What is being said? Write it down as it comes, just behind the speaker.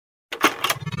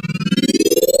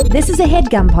This is a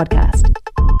HeadGum podcast.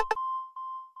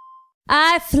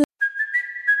 Hey,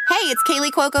 it's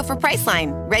Kaylee Cuoco for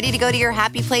Priceline. Ready to go to your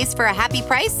happy place for a happy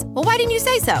price? Well, why didn't you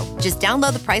say so? Just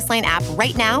download the Priceline app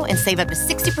right now and save up to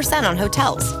 60% on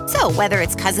hotels. So whether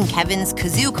it's Cousin Kevin's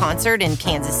Kazoo Concert in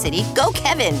Kansas City, go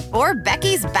Kevin, or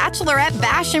Becky's Bachelorette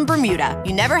Bash in Bermuda,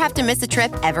 you never have to miss a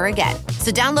trip ever again.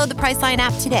 So download the Priceline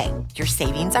app today. Your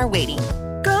savings are waiting.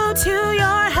 Go to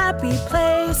your happy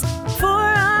place for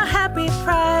a happy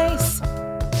price.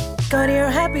 Go to your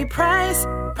happy price,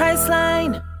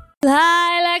 Priceline.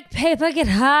 Fly like paper, get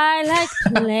high like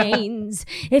planes.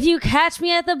 If you catch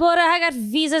me at the border, I got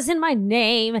visas in my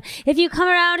name. If you come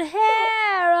around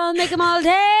here, I'll make them all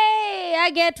day. I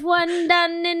get one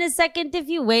done in a second if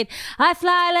you wait. I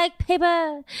fly like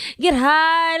paper, get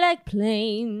high like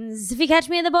planes. If you catch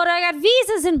me at the border, I got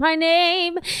visas in my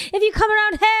name. If you come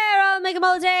around here, I'll make them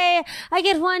all day. I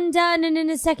get one done in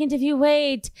a second if you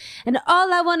wait. And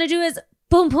all I want to do is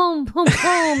boom, boom, boom,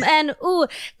 boom, and ooh,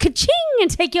 ka-ching, and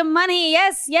take your money.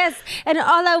 Yes, yes. And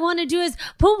all I want to do is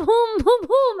boom, boom, boom,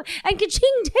 boom, and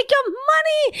ka-ching, take your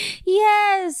money.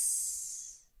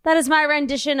 Yes. That is my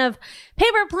rendition of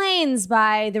Paper Planes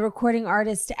by the recording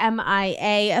artist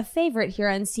MIA, a favorite here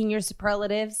on Senior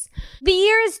Superlatives. The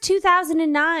year is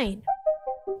 2009.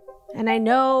 And I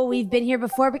know we've been here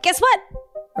before, but guess what?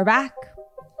 We're back.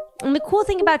 And the cool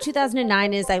thing about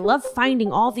 2009 is I love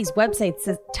finding all these websites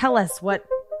that tell us what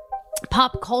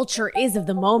pop culture is of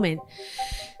the moment.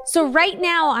 So right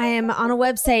now I am on a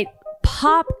website,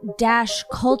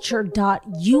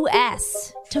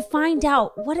 pop-culture.us, to find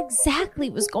out what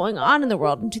exactly was going on in the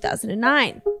world in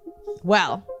 2009.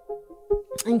 Well,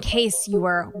 in case you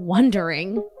were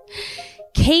wondering,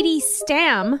 Katie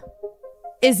Stam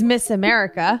is Miss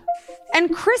America,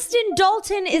 and Kristen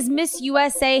Dalton is Miss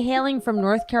USA, hailing from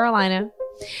North Carolina.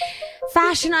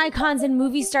 Fashion icons and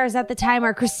movie stars at the time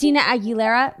are Christina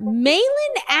Aguilera, Malin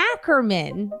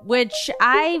Ackerman, which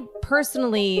I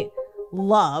personally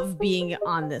love being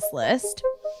on this list,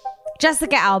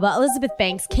 Jessica Alba, Elizabeth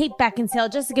Banks, Kate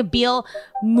Beckinsale, Jessica Biel,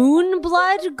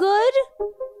 Moonblood Good.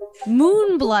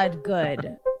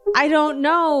 I don't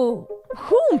know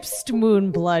whomst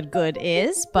Moonblood Good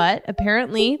is, but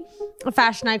apparently a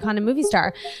fashion icon and movie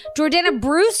star. Jordana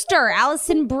Brewster,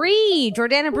 Allison Brie.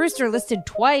 Jordana Brewster listed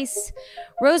twice.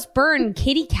 Rose Byrne,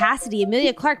 Katie Cassidy,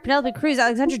 Emilia Clarke, Penelope Cruz,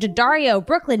 Alexandra Daddario,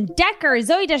 Brooklyn Decker,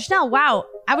 Zooey Deschanel. Wow.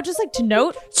 I would just like to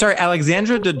note. Sorry,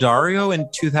 Alexandra Daddario in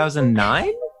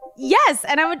 2009? Yes.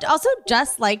 And I would also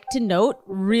just like to note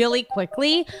really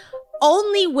quickly,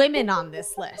 only women on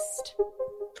this list.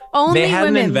 Only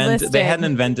women listed. They hadn't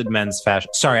invented men's fashion.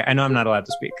 Sorry, I know I'm not allowed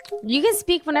to speak. You can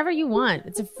speak whenever you want.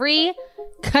 It's a free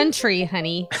country,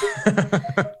 honey.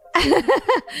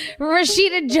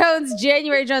 Rashida Jones,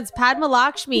 January Jones, Padma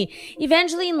Lakshmi,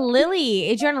 Evangeline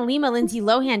Lilly, Adriana Lima, Lindsay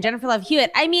Lohan, Jennifer Love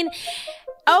Hewitt. I mean,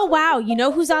 oh wow, you know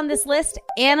who's on this list?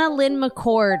 Anna Lynn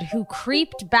McCord, who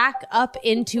creeped back up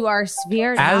into our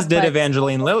sphere. As did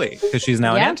Evangeline Lilly, because she's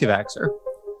now an anti-vaxxer.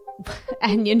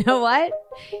 And you know what?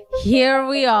 Here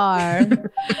we are.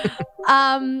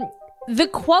 The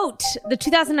quote, the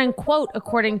 2009 quote,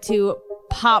 according to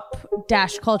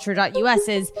pop-culture.us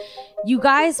is, "You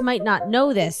guys might not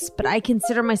know this, but I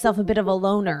consider myself a bit of a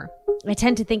loner. I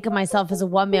tend to think of myself as a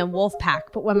one-man wolf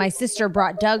pack, but when my sister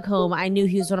brought Doug home, I knew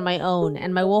he was one of my own,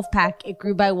 and my wolf pack, it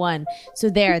grew by one. So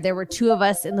there were two of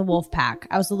us in the wolf pack.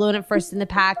 I was alone at first in the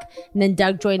pack, and then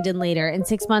Doug joined in later. And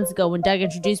 6 months ago, when Doug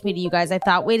introduced me to you guys, I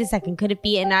thought, wait a second, could it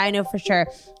be? And now I know for sure.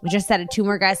 We just added two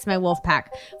more guys to my wolf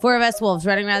pack. 4 of us wolves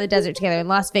running around the desert together in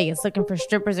Las Vegas looking for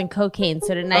strippers and cocaine.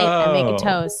 So tonight, I make a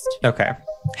toast." Okay.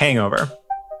 Hangover.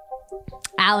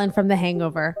 Alan from The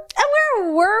Hangover. And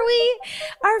where were we?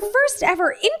 Our first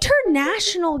ever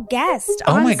international guest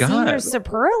on Senior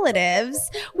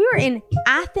Superlatives. We were in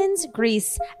Athens,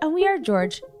 Greece, and we are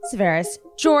George Civeris.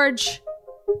 George.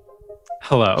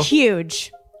 Hello.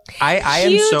 Huge. I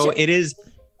am so, it is,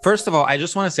 first of all, I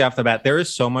just want to say off the bat, there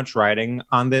is so much writing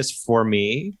on this for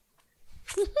me.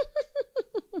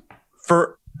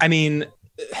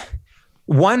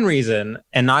 One reason,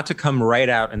 and not to come right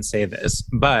out and say this,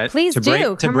 but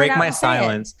to break my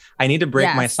silence, I need to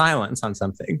break my silence on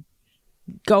something.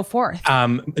 Go forth.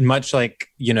 Much like,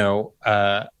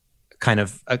 kind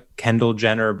of a Kendall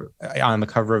Jenner on the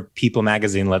cover of People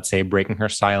magazine, let's say, breaking her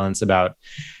silence about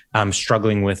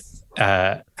struggling with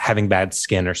having bad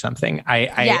skin or something. I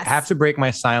have to break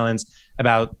my silence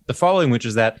about the following, which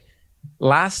is that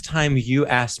last time you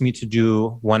asked me to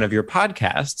do one of your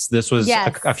podcasts, this was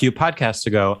a few podcasts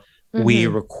ago, we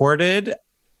recorded.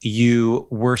 You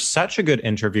were such a good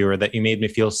interviewer that you made me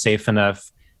feel safe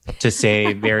enough to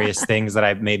say various things that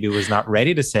I maybe was not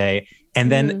ready to say.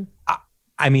 And then,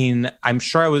 I mean, I'm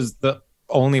sure I was the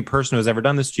only person who's ever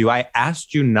done this to you. I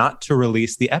asked you not to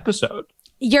release the episode.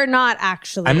 You're not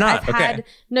actually. I'm not.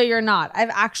 No, you're not. I've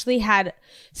actually had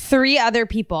 3 other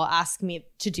people ask me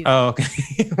to do that. Oh,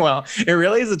 okay. Well, it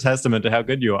really is a testament to how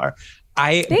good you are.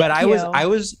 I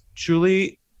was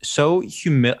truly so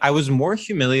I was more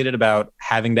humiliated about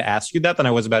having to ask you that than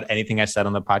I was about anything I said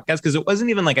on the podcast, because it wasn't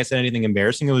even like I said anything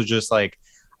embarrassing. It was just like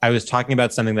I was talking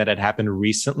about something that had happened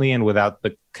recently and without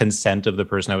the consent of the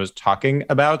person I was talking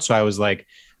about. So I was like,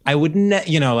 I would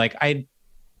I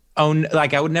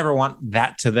would never want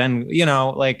that to then,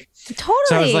 like, totally.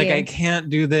 So I was like, I can't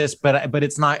do this, but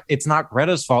it's not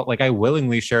Greta's fault. Like, I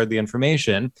willingly shared the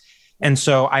information. And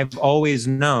so I've always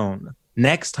known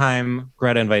next time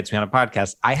Greta invites me on a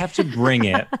podcast, I have to bring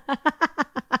it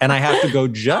and I have to go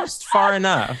just far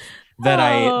enough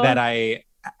that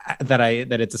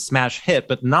it's a smash hit,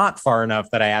 but not far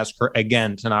enough that I ask her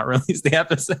again to not release the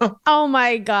episode. Oh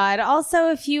my God. Also,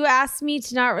 if you asked me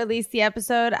to not release the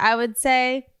episode, I would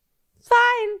say,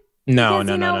 fine. No.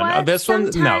 This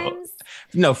one,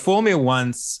 no. Fool me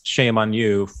once, shame on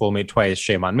you. Fool me twice,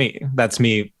 shame on me. That's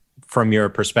me from your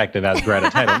perspective as Greta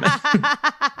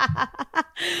Titleman.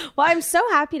 Well, I'm so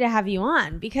happy to have you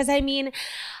on because, I mean,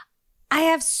 I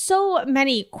have so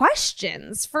many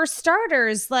questions. For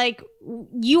starters, like,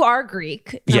 you are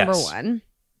Greek, number one,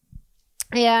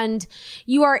 and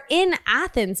you are in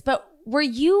Athens, but were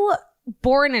you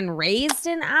born and raised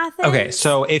in Athens? Okay,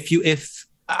 so if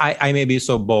I may be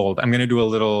so bold, I'm going to do a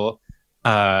little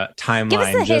timeline. Give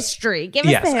us the history.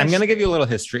 I'm going to give you a little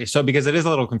history. So, because it is a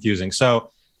little confusing.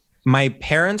 So, my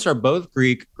parents are both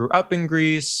Greek, grew up in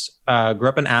Greece, grew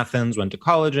up in Athens, went to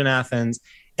college in Athens,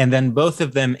 and then both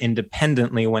of them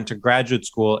independently went to graduate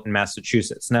school in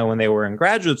Massachusetts. Now, when they were in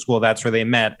graduate school, that's where they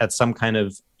met at some kind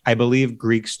of, I believe,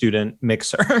 Greek student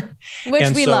mixer.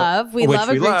 Which we love. We love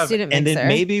a Greek student mixer.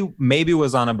 And it maybe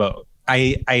was on a boat.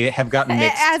 I have gotten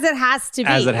mixed. As it has to be.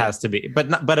 As it has to be.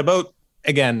 But a boat,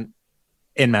 again,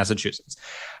 in Massachusetts.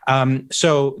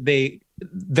 So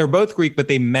they're both Greek, but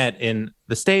they met in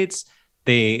the States.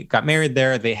 They got married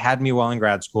there. They had me while in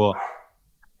grad school.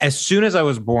 As soon as I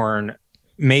was born,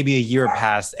 maybe a year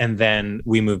passed, and then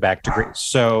we moved back to Greece.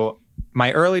 So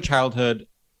my early childhood,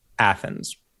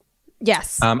 Athens.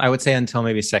 Yes. I would say until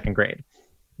maybe second grade.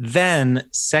 Then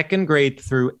second grade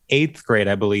through eighth grade,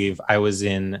 I believe, I was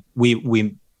in,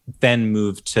 we then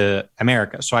moved to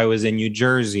America. So I was in New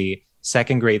Jersey,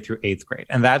 second grade through eighth grade.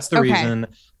 And that's the reason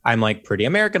I'm like pretty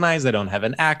Americanized. I don't have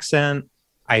an accent.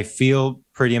 I feel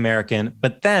pretty American.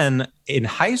 But then in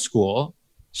high school,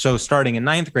 so starting in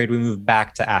ninth grade, we moved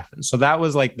back to Athens. So that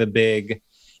was like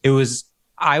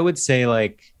I would say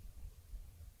like,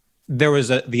 there was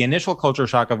the initial culture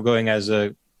shock of going as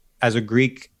a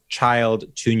Greek child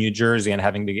to New Jersey and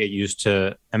having to get used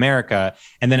to America.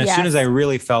 And then as soon as I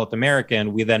really felt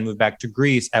American, we then moved back to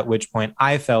Greece, at which point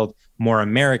I felt more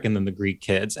American than the Greek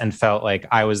kids and felt like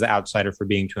I was the outsider for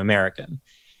being too American.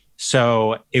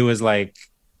 So it was like,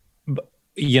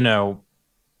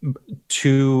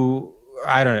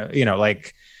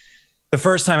 like the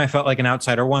first time I felt like an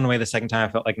outsider one way, the second time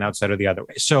I felt like an outsider the other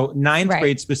way. So ninth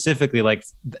grade specifically,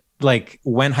 like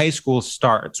when high school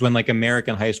starts, when like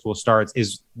American high school starts,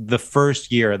 is the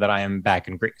first year that I am back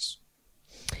in Greece.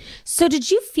 So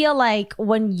did you feel like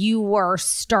when you were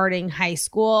starting high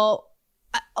school,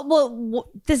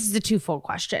 this is a twofold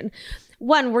question.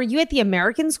 One, were you at the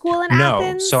American school in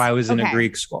Athens? No, so I was in a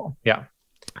Greek school. Yeah.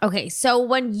 Okay, so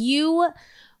when you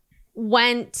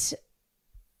went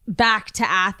back to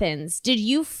Athens, did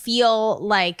you feel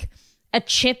like a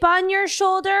chip on your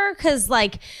shoulder? Because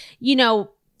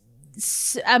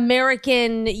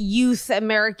American youth,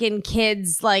 American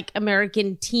kids, like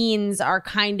American teens are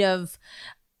kind of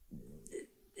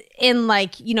in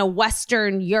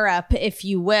Western Europe, if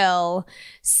you will,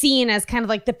 seen as kind of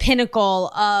like the pinnacle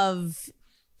of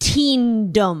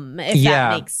teendom, if that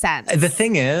makes sense. The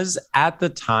thing is, at the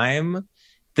time,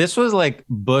 this was like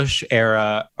Bush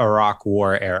era, Iraq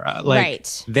War era.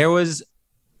 There was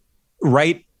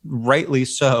rightly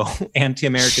so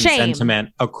anti-American sentiment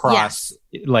across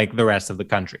like the rest of the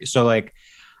country. So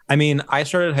I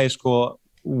started high school.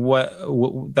 What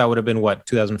that would have been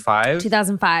 2005?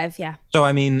 2005, yeah. So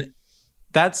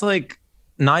that's like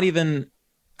not even.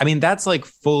 That's like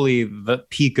fully the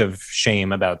peak of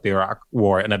shame about the Iraq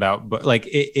War and about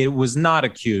it was not a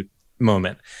cute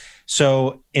moment.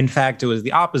 So in fact, it was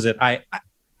the opposite.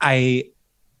 I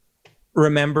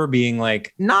remember being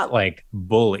like, not like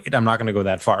bullied. I'm not going to go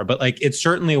that far, but like, it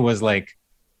certainly was like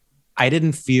I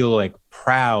didn't feel like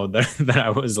proud that I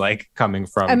was like coming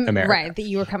from America. Right, that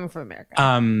you were coming from America.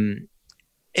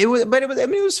 It was, I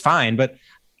mean, it was fine, but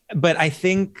I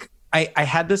think I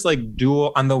had this like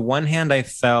dual. On the one hand, I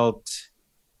felt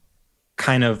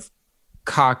kind of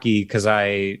cocky because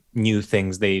I knew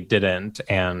things they didn't,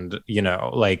 and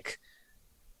like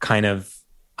kind of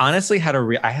honestly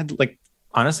I had like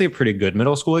honestly a pretty good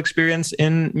middle school experience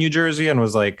in New Jersey, and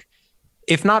was like,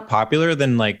 if not popular,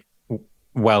 then like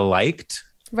well liked.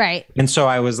 Right. And so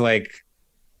I was like,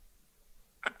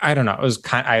 I don't know. It was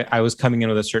I was coming in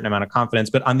with a certain amount of confidence,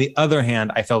 but on the other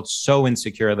hand, I felt so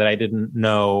insecure that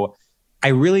I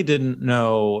really didn't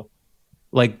know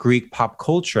like Greek pop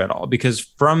culture at all, because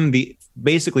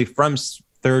basically from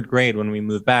third grade when we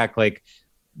moved back, like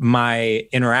my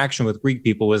interaction with Greek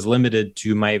people was limited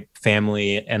to my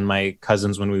family and my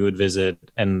cousins when we would visit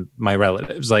and my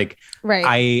relatives. Like, right.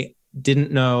 I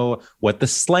didn't know what the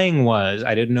slang was.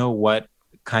 I didn't know what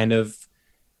kind of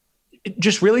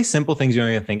just really simple things you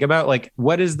don't even think about. Like,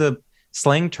 what is the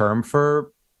slang term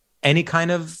for any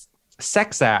kind of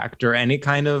sex act or any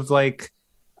kind of like,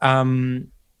 like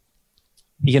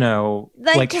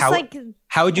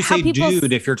how would you say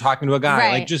dude if you're talking to a guy?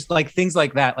 Right. Like, just like things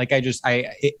like that. Like,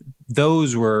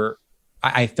 those were,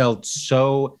 I felt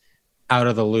so out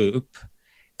of the loop.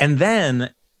 And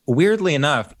then weirdly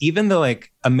enough, even the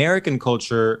like American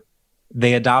culture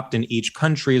they adopt in each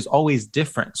country is always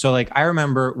different. So like, I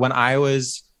remember when I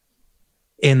was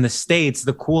in the States,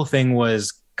 the cool thing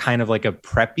was kind of like a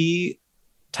preppy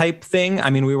type thing. I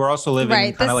mean, we were also living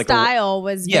right. kind the of like style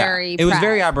was very it was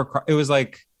very Abercrombie. It was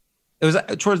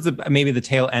towards maybe the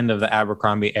tail end of the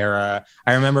Abercrombie era.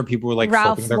 I remember people were like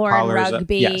Ralph flipping their Lauren collars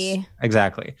rugby. up. Yes,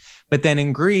 exactly. But then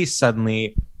in Greece,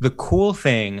 suddenly the cool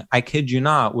thing, I kid you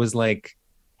not, was like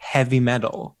heavy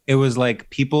metal. It was like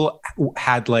people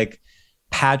had like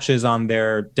patches on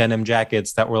their denim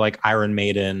jackets that were like Iron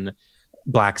Maiden,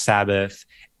 Black Sabbath,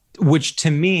 which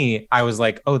to me, I was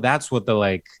like, oh, that's what the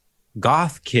like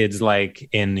goth kids like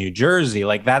in New Jersey.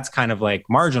 Like, that's kind of like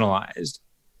marginalized.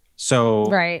 So,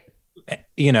 right.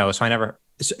 So I never,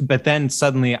 but then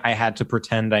suddenly I had to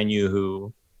pretend I knew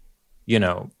who,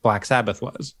 Black Sabbath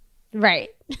was. Right.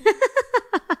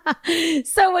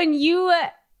 So when you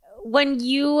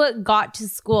got to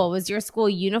school, was your school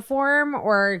uniform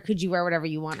or could you wear whatever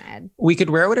you wanted? We could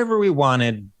wear whatever we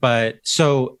wanted. But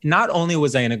so not only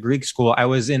was I in a Greek school, I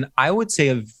was in, I would say,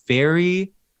 a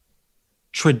very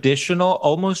traditional,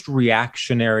 almost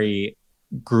reactionary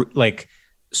group, like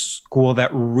school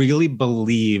that really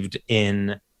believed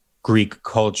in Greek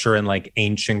culture and like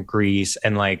ancient Greece.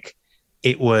 And like,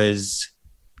 there was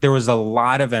a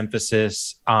lot of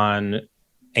emphasis on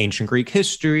ancient Greek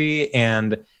history,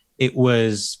 and it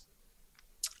was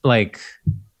like,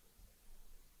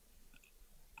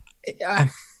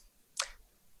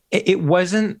 it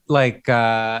wasn't like,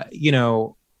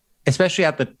 especially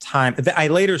at the time. I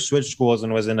later switched schools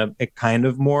and was in a kind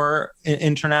of more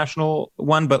international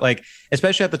one, but like,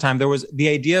 especially at the time, there was the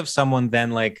idea of someone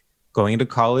then like going to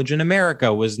college in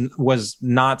America was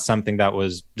not something that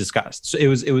was discussed. So it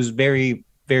was very,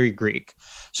 very Greek.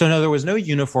 So no, there was no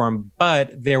uniform,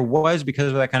 but there was, because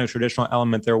of that kind of traditional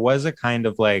element, there was a kind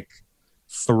of like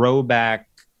throwback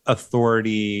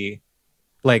authority,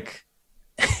 like,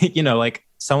 like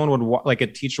someone would like a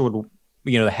teacher would,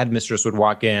 the headmistress would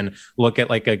walk in, look at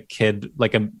like a kid,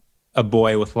 like a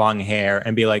boy with long hair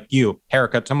and be like, you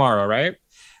haircut tomorrow, right?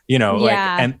 Like,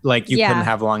 and like you couldn't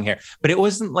have long hair, but it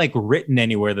wasn't like written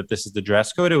anywhere that this is the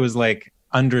dress code. It was like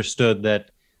understood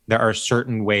that there are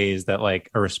certain ways that like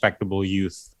a respectable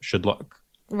youth should look.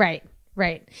 Right.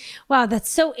 Right. Wow. That's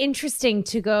so interesting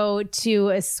to go to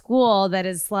a school that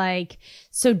is like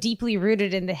so deeply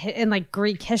rooted in like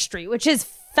Greek history, which is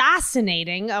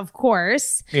fascinating, of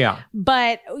course. Yeah.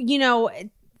 But,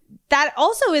 that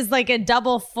also is like a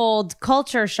double-fold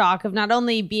culture shock of not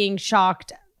only being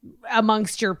shocked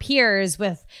amongst your peers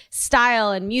with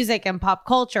style and music and pop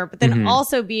culture, but then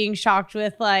also being shocked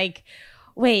with like,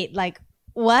 wait, like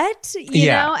what? You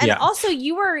know? And also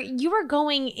you were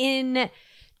going in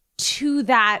to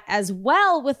that as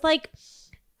well with like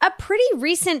a pretty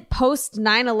recent post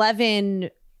 9/11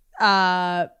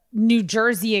 New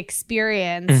Jersey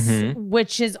experience,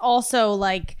 which is also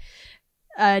like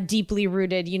deeply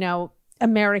rooted,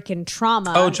 American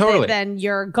trauma. Oh, totally. Then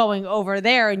you're going over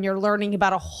there and you're learning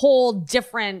about a whole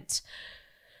different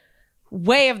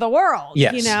way of the world,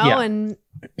 yes, and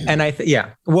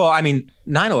well, I mean,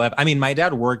 9/11, I mean, my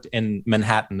dad worked in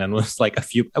Manhattan and was like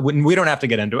we don't have to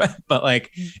get into it, but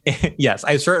like, yes,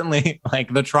 I certainly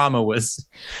like the trauma was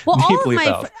deeply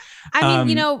felt. I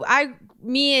mean,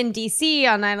 me in DC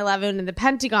on 9/11 and the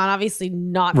Pentagon, obviously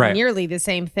not nearly the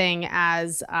same thing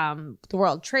as the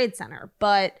World Trade Center.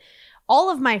 But all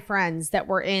of my friends that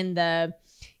were in the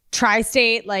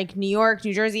tri-state, like New York,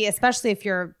 New Jersey, especially if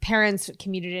your parents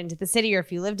commuted into the city or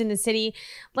if you lived in the city,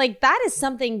 like that is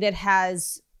something that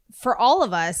has, for all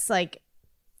of us, like,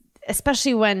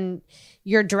 especially when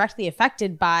you're directly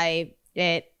affected by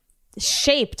it,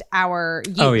 shaped our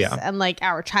youth and like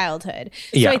our childhood.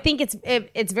 So I think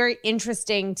it's very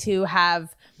interesting to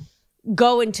have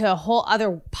go into a whole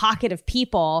other pocket of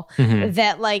people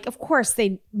that, like, of course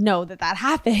they know that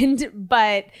happened,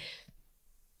 but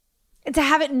to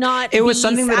have it not, it was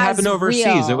something that happened overseas.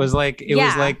 Real. It was like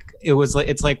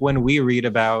it's like when we read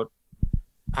about,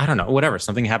 I don't know, whatever,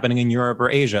 something happening in Europe or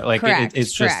Asia. Like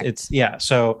it's just, it's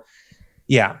So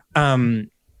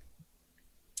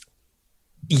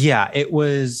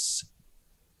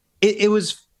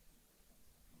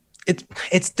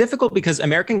it's difficult because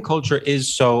American culture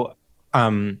is so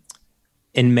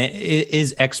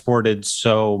is exported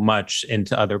so much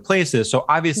into other places. So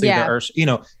obviously there are,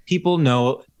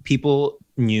 people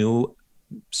knew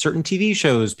certain TV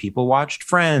shows, people watched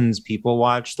Friends, people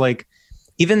watched like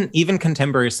even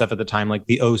contemporary stuff at the time, like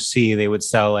the OC, they would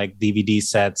sell like DVD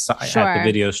sets at the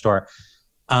video store.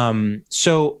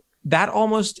 So that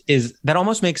almost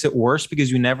makes it worse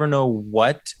because you never know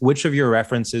which of your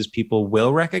references people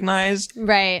will recognize,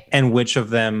 right, and which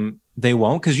of them they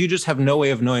won't, because you just have no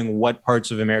way of knowing what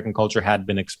parts of American culture had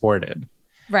been exported.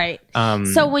 Right.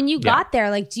 So when you got there,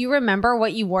 like, do you remember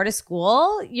what you wore to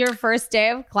school your first day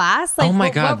of class? Like, oh my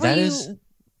God,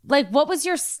 what was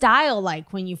your style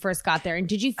like when you first got there? And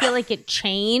did you feel like it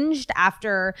changed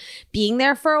after being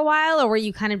there for a while? Or were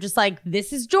you kind of just like,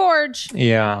 this is George?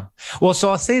 Yeah. Well, so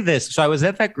I'll say this. So I was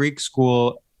at that Greek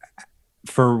school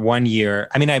for 1 year.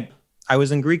 I mean, I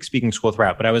was in Greek speaking school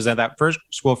throughout, but I was at that first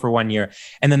school for 1 year.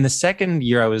 And then the second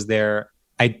year I was there,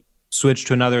 I switched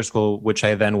to another school, which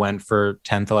I then went for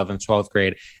 10th, 11th, 12th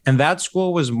grade. And that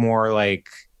school was more like,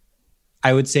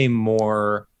 I would say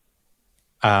more,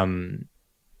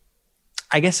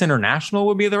 I guess international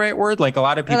would be the right word. Like a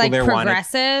lot of people like there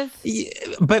progressive.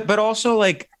 But also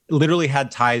like literally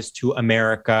had ties to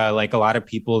America. Like a lot of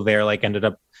people there like ended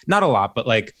up, not a lot, but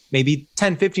like maybe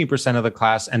 10, 15% of the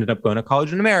class ended up going to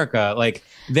college in America. Like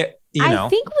I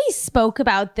think we spoke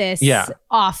about this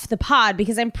off the pod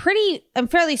because I'm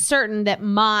fairly certain that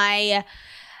my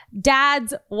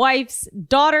dad's wife's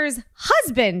daughter's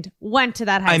husband went to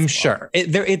that high school. I'm sure.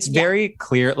 It's very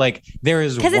clear. Like there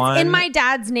is one. Because it's in my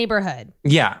dad's neighborhood.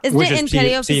 Yeah. Isn't it in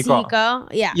Civeris?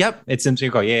 Yeah. Yep. It's in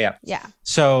Civeris. Yeah.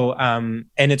 So, and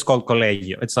it's called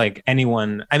Colegio. It's like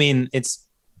anyone, I mean,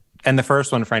 and the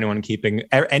first one for anyone keeping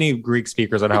any Greek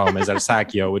speakers at home is at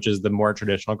Sakio, which is the more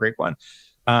traditional Greek one.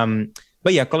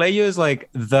 But yeah, Colegio is like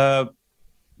the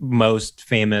most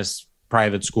famous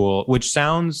private school, which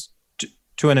sounds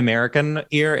to an American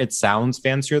ear, it sounds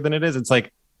fancier than it is. It's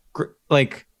like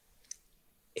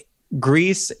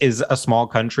Greece is a small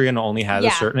country and only has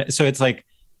a certain. So it's like,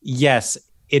 yes,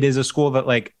 it is a school that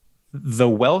like the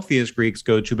wealthiest Greeks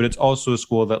go to, but it's also a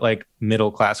school that like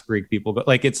middle class Greek people go.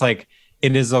 Like it's like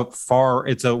it's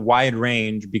a wide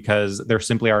range because there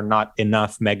simply are not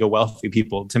enough mega wealthy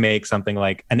people to make something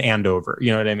like an Andover.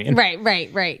 You know what I mean?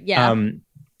 Right. Yeah.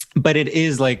 But it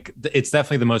is like it's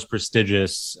definitely the most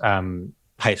prestigious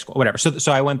high school, whatever.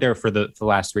 So I went there for the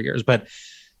last 3 years. But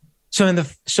so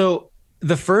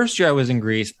the first year I was in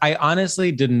Greece, I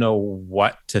honestly didn't know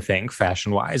what to think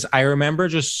fashion wise. I remember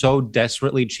just so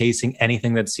desperately chasing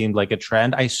anything that seemed like a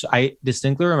trend. I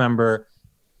distinctly remember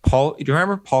do you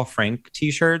remember Paul Frank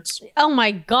t-shirts? Oh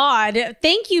my God.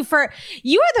 Thank you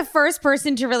you are the first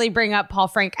person to really bring up Paul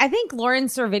Frank. I think Lauren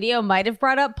Servideo might have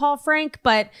brought up Paul Frank,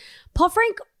 but Paul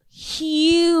Frank,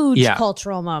 huge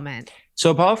cultural moment.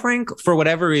 So Paul Frank, for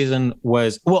whatever reason,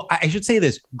 I should say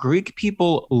this, Greek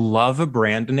people love a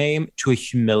brand name to a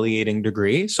humiliating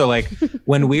degree. So like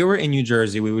when we were in New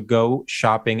Jersey, we would go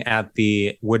shopping at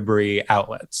the Woodbury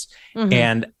outlets. Mm-hmm.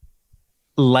 And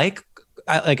like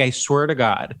I swear to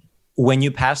God, when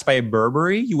you passed by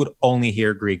Burberry, you would only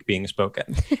hear Greek being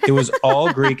spoken. It was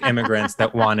all Greek immigrants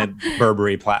that wanted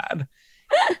Burberry plaid.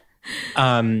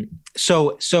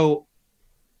 So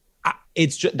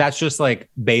that's just like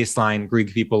baseline.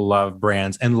 Greek people love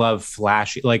brands and love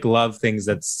flashy, like love things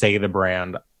that say the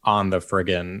brand on the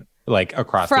friggin' like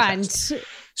across front. The text.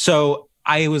 So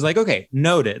I was like, okay,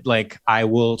 noted. Like I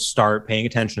will start paying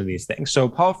attention to these things. So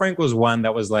Paul Frank was one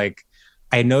that was like,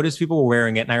 I noticed people were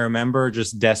wearing it. And I remember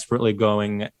just desperately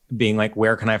being like,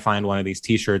 where can I find one of these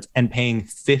t-shirts, and paying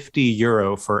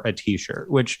 €50 for a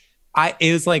t-shirt, which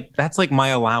it was like, that's like my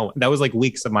allowance. That was like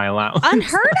weeks of my allowance.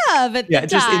 Unheard of at the time.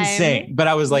 Just insane. But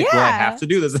I was like, well, I have to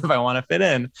do this if I want to fit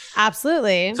in.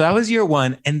 Absolutely. So that was year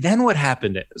one. And then what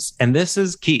happened is, and this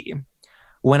is key,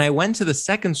 when I went to the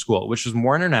second school, which was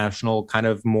more international, kind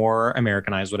of more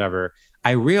Americanized, whatever,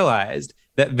 I realized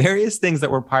that various things that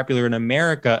were popular in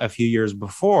America a few years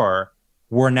before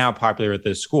were now popular at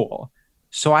this school.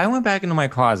 So I went back into my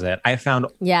closet. I found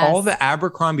all the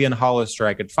Abercrombie and Hollister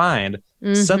I could find.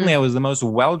 Mm-hmm. Suddenly I was the most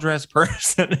well-dressed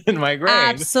person in my grade.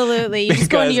 Absolutely. You just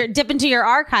go into dip into your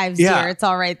archives here. It's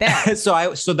all right there. So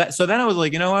then I was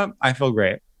like, you know what? I feel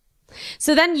great.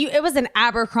 So then it was an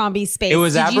Abercrombie space. It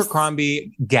was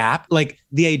Abercrombie Gap. Like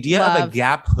the idea of a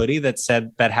Gap hoodie that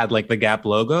had like the Gap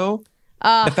logo.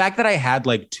 The fact that I had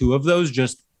like 2 of those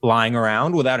just lying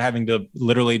around without having to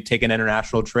literally take an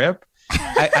international trip.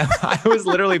 I was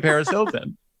literally Paris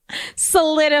Hilton.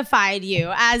 Solidified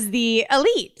you as the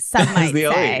elite, some might say.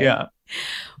 Elite, yeah.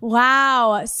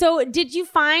 Wow. So did you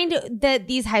find that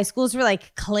these high schools were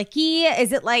like cliquey?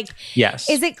 Is it like, yes.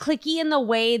 Is it cliquey in the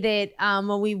way that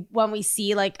when we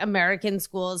see like American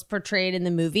schools portrayed in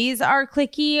the movies are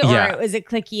cliquey, or is it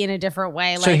cliquey in a different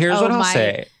way? So here's what I'll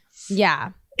say.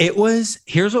 Yeah.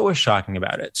 Here's what was shocking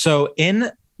about it. So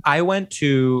when I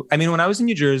was in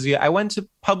New Jersey, I went to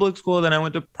public school, then I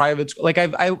went to private school. Like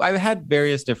I've had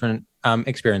various different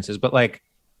experiences, but like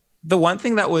the one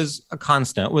thing that was a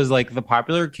constant was like the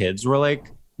popular kids were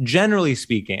like, generally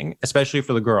speaking, especially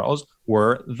for the girls,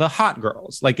 were the hot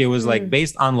girls. Like it was like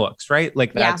based on looks, right?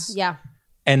 Like that's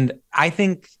And I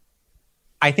think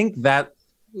that,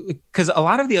 because a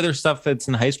lot of the other stuff that's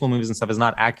in high school movies and stuff is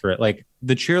not accurate. Like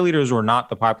the cheerleaders were not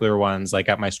the popular ones like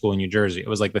at my school in New Jersey. It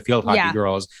was like the field hockey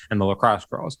girls and the lacrosse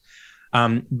girls.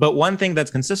 But one thing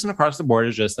that's consistent across the board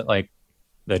is just that like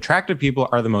the attractive people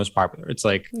are the most popular. It's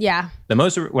like the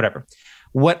most, whatever.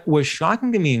 What was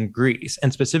shocking to me in Greece,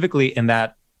 and specifically in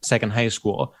that second high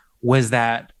school, was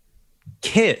that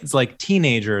kids, like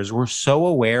teenagers, were so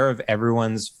aware of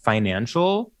everyone's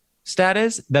financial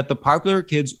status that the popular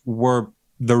kids were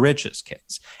the richest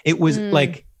kids. It was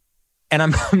like, and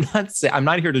I'm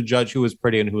not here to judge who was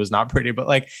pretty and who was not pretty, but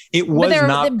like it was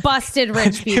not busted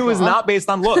rich people. It was not based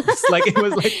on looks. Like it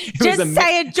was like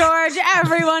say it, George.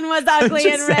 Everyone was ugly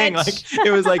and rich. Saying, like,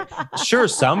 it was like, sure,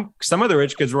 some of the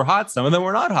rich kids were hot, some of them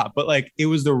were not hot, but like it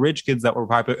was the rich kids that were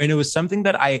popular, and it was something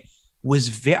that I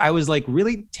was like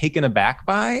really taken aback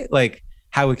by, like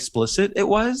how explicit it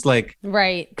was, like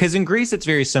right. Because in Greece it's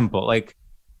very simple, like.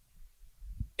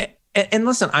 And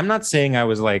listen, I'm not saying I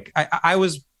was like, I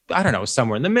was, I don't know,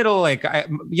 somewhere in the middle. Like, it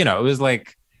was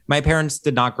like, my parents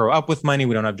did not grow up with money.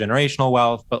 We don't have generational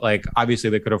wealth, but like, obviously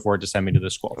they could afford to send me to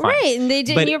the school. Fine. Right. And they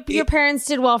did, your parents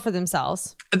did well for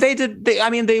themselves. They did.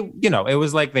 It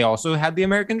was like, they also had the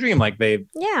American dream. Like they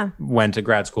went to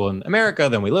grad school in America,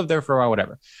 then we lived there for a while,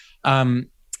 whatever.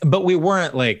 But we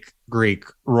weren't like Greek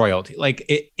royalty.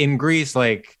 Like in Greece,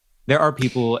 like, there are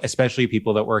people, especially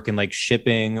people that work in like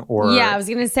shipping or... Yeah, I was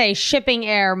going to say shipping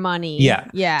air money.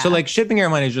 Yeah. So like shipping air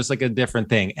money is just like a different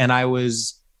thing. And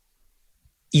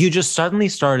you just suddenly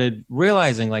started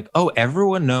realizing like, oh,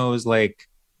 everyone knows like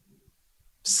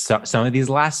some of these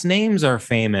last names are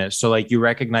famous. So like you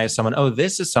recognize someone, oh,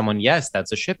 this is someone, yes,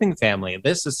 that's a shipping family.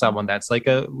 This is someone that's like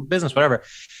a business, whatever.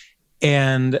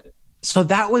 And so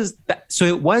so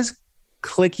it was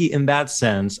cliquey in that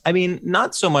sense. I mean,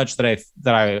 not so much that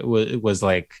I was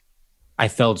like, I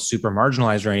felt super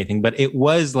marginalized or anything, but it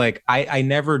was like, I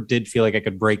never did feel like I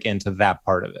could break into that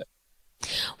part of it.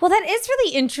 Well, that is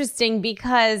really interesting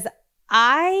because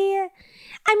I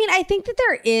think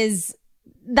that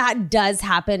that does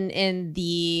happen in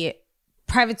the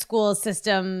private school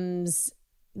systems,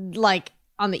 like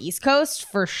on the East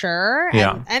Coast for sure.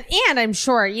 Yeah. And I'm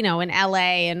sure, in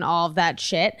LA and all of that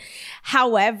shit.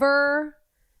 However,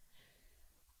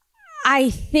 I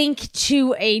think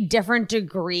to a different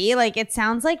degree, like it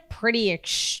sounds like pretty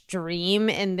extreme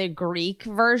in the Greek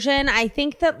version. I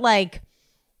think that like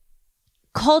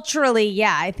culturally,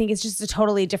 I think it's just a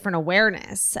totally different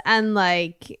awareness. And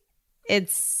like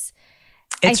it's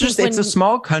a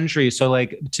small country. So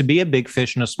like to be a big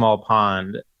fish in a small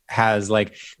pond has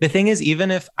like, the thing is,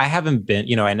 even if I haven't been,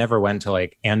 I never went to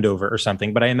like Andover or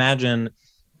something, but I imagine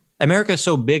America is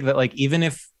so big that like, even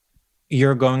if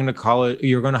you're going to college,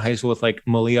 you're going to high school with like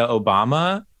Malia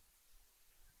Obama,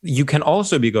 you can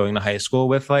also be going to high school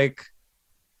with like,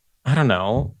 I don't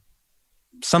know,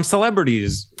 some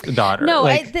celebrity's daughter. No,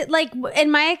 like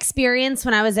in my experience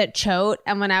when I was at Choate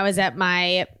and when I was at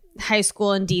my high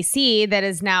school in DC that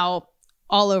is now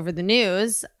all over the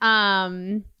news,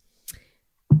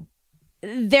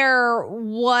 there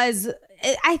was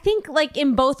I think like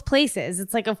in both places,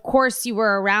 it's like, of course you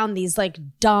were around these like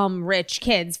dumb rich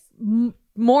kids,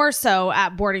 more so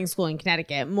at boarding school in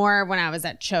Connecticut, more when I was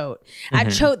at Choate.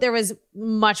 At Choate, there was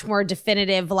much more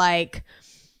definitive, like,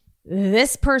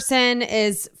 this person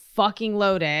is fucking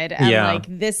loaded and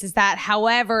like this is that.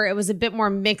 However, it was a bit more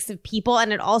mix of people,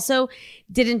 and it also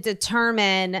didn't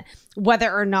determine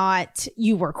whether or not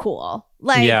you were cool.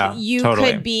 Like you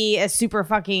could be a super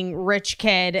fucking rich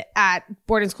kid at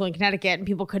boarding school in Connecticut and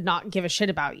people could not give a shit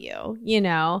about you, you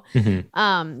know?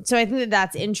 So I think that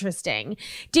that's interesting.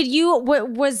 Did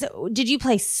you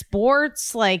play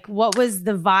sports? Like what was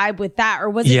the vibe with that? Or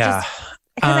was it just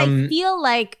because I feel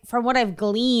like from what I've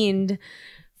gleaned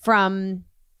from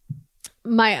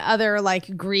my other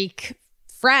like Greek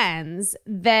friends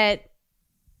that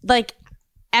like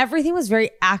everything was very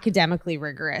academically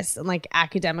rigorous and like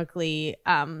academically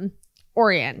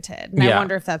oriented. And I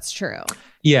wonder if that's true.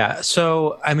 Yeah.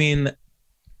 So, I mean,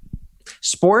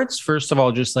 sports, first of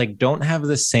all, just like don't have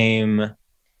the same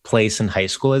place in high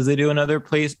school as they do in other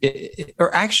places.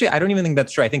 Or actually, I don't even think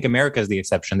that's true. I think America is the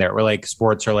exception there, where like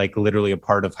sports are like literally a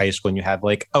part of high school and you have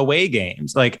like away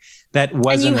games. Like that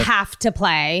wasn't. And you have to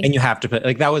play. And you have to play.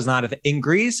 Like that was not a thing. In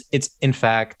Greece, it's in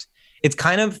fact, it's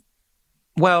kind of,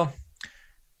 well,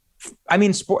 I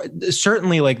mean,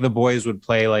 certainly like the boys would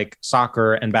play like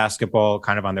soccer and basketball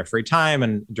kind of on their free time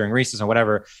and during recess and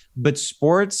whatever. But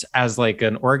sports as like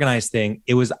an organized thing,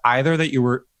 it was either that you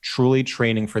were truly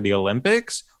training for the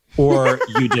Olympics or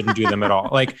you didn't do them at all.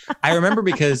 Like I remember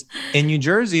because in New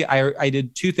Jersey, I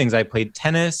did two things. I played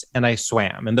tennis and I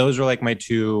swam. And those were like my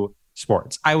two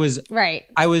sports. I was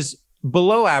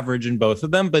below average in both of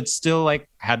them, but still like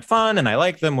had fun and I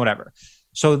liked them, whatever.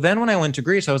 So then when I went to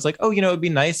Greece, I was like, oh, you know, it'd be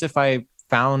nice if I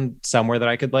found somewhere that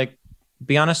I could like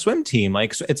be on a swim team.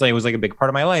 Like it's like, it was like a big part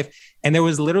of my life. And there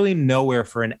was literally nowhere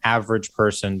for an average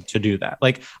person to do that.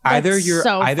 Like either you're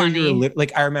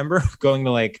like, I remember going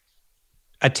to like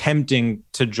attempting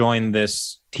to join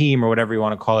this team or whatever you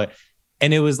want to call it.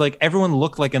 And it was like, everyone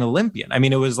looked like an Olympian. I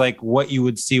mean, it was like what you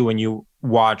would see when you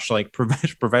watch like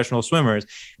professional swimmers.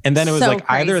 And then it was like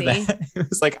either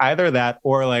that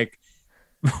or like,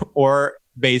 or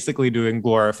basically doing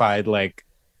glorified like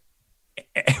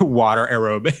water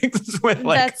aerobics with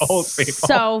like old people.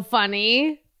 So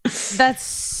funny. That's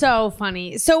so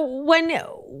funny. So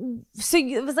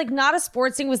it was like not a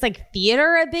sports thing. Was like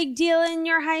theater a big deal in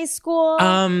your high school?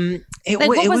 What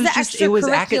was the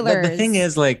extracurriculars? The thing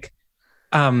is like,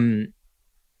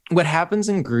 what happens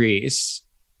in Greece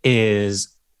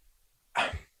is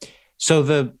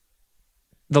so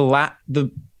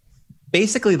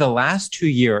basically the last 2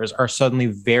 years are suddenly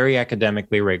very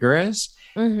academically rigorous.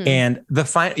 And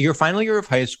your final year of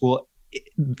high school,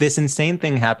 this insane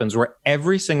thing happens where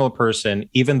every single person,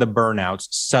 even the burnouts,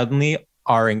 suddenly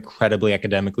are incredibly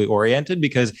academically oriented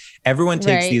because everyone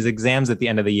takes these exams at the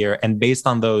end of the year. And based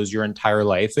on those, your entire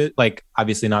life, like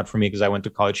obviously not for me because I went to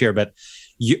college here, but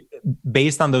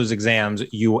based on those exams,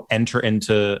 you enter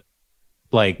into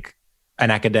like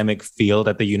an academic field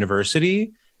at the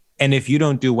university. And if you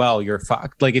don't do well, you're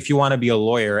fucked. Like if you want to be a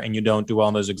lawyer and you don't do well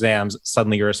in those exams,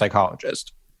 suddenly you're a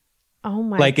psychologist. Oh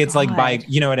my! Like it's like by,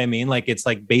 you know what I mean? Like it's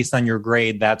like based on your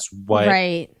grade, that's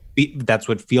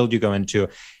what field you go into.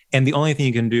 And the only thing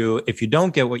you can do if you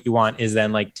don't get what you want is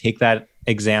then like take that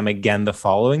exam again the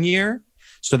following year.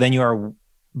 So then you are,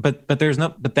 but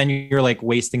then you're like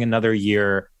wasting another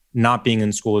year not being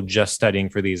in school, just studying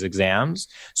for these exams.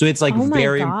 So it's like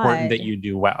very important that you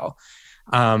do well.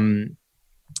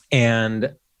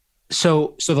 And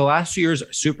so the last 2 years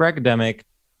are super academic.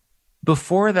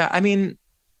 Before that, I mean,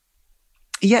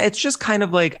 yeah, it's just kind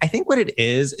of like, I think what it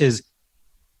is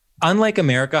unlike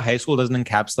America, high school doesn't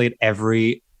encapsulate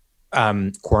every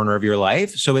corner of your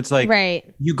life. So it's like,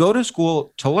 you go to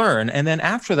school to learn. And then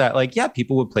after that, like, yeah,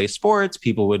 people would play sports,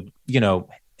 people would, you know,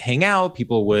 hang out,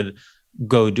 people would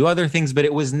go do other things, but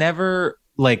it was never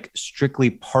like strictly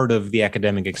part of the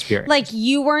academic experience. Like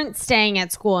you weren't staying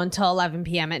at school until 11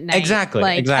 p.m. at night. Exactly.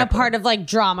 Like a part of like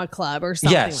drama club or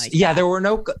something like that. Yeah. There were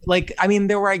no, like, I mean,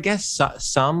 there were, I guess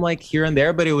some like here and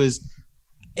there, but it was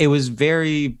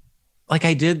very like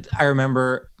I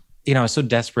remember, you know, I was so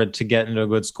desperate to get into a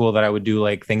good school that I would do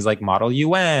like things like Model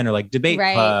UN or like debate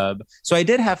club. So I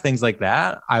did have things like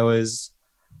that. I was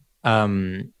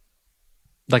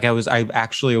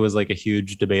actually was like a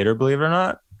huge debater, believe it or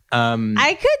not.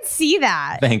 I could see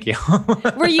that. Thank you.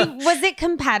 Was it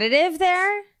competitive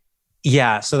there?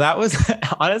 Yeah. So that was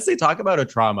honestly, talk about a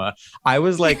trauma. I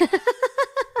was like,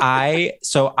 I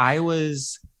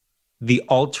was the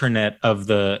alternate of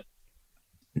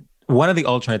one of the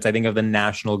alternates, I think, of the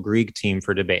national Greek team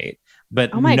for debate,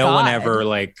 but no one ever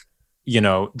like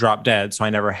dropped dead. So I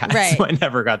never had, Right. so I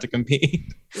never got to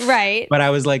compete. Right. But I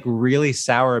was like really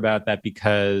sour about that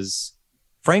because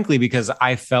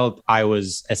I felt I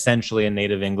was essentially a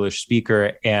native English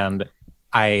speaker, and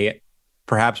I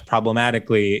perhaps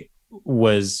problematically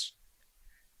was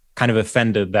kind of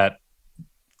offended that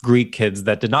Greek kids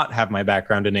that did not have my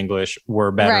background in English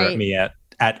were better Right. at me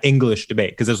at English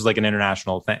debate, because this was like an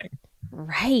international thing.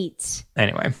 Right.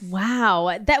 Anyway. Wow.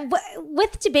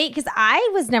 With debate, because I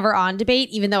was never on debate,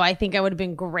 even though I think I would have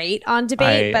been great on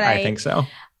debate. But I think so.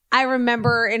 I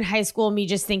remember in high school me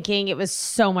just thinking it was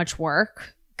so much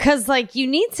work, because like you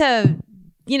need to,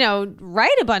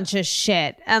 write a bunch of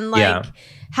shit and like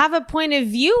have a point of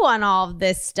view on all of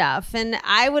this stuff. And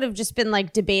I would have just been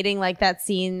like debating like that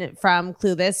scene from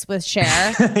Clueless with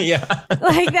Cher. Yeah.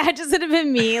 Like that just would have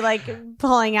been me like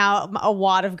pulling out a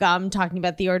wad of gum talking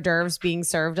about the hors d'oeuvres being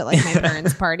served at like my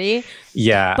parents' party.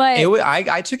 Yeah. But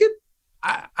I took it.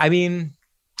 I mean,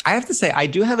 I have to say, I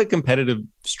do have a competitive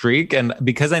streak. And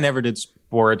because I never did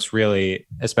sports really,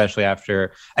 especially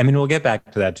after, we'll get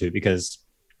back to that too, because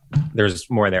there's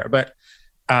more there. But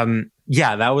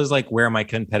that was like where my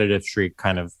competitive streak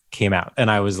kind of came out.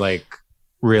 And I was like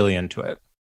really into it.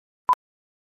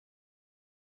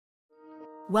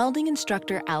 Welding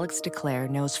instructor Alex DeClaire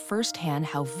knows firsthand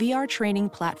how VR training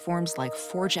platforms like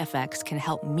ForgeFX can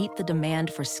help meet the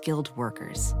demand for skilled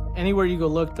workers. Anywhere you go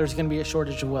look, there's going to be a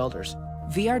shortage of welders.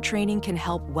 VR training can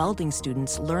help welding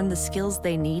students learn the skills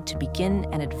they need to begin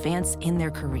and advance in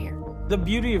their career. The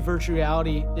beauty of virtual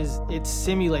reality is it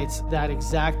simulates that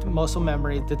exact muscle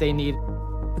memory that they need.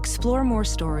 Explore more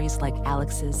stories like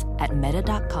Alex's at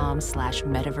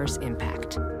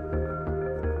meta.com/metaverseimpact.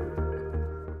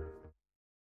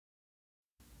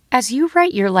 As you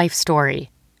write your life story,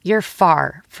 you're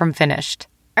far from finished.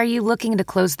 Are you looking to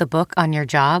close the book on your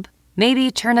job?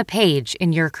 Maybe turn a page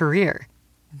in your career?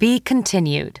 Be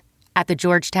continued at the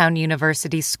Georgetown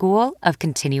University School of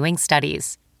Continuing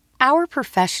Studies. Our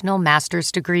professional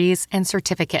master's degrees and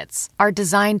certificates are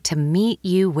designed to meet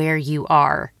you where you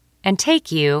are and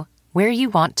take you where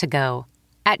you want to go.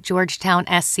 At Georgetown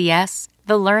SCS,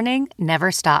 the learning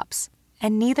never stops,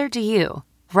 and neither do you.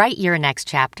 Write your next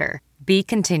chapter. Be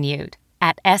continued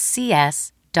at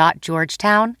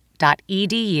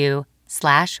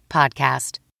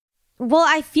scs.georgetown.edu/podcast. well,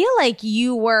 I feel like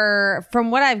you were,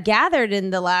 from what I've gathered in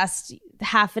the last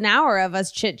half an hour of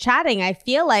us chit-chatting, I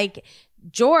feel like,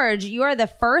 George, you are the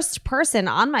first person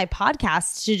on my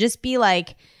podcast to just be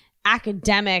like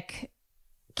academic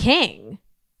king.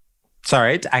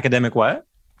 Sorry, academic what?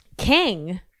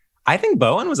 King. I think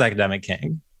Bowen was academic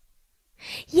king.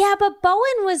 Yeah, but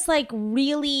Bowen was like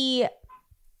really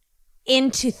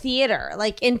into theater,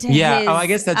 like into his... Yeah, I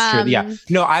guess that's true. Yeah.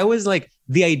 No, I was like,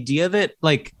 the idea that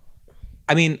like,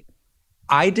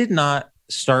 I did not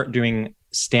start doing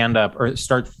stand-up or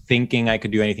start thinking I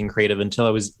could do anything creative until I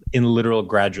was in literal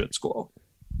graduate school.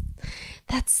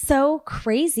 That's so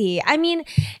crazy.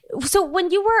 So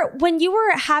when you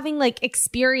were having like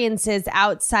experiences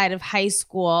outside of high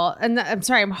school, and I'm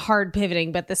sorry, I'm hard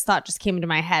pivoting, but this thought just came into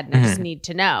my head and I just need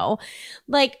to know,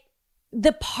 like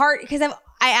the part, because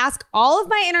I ask all of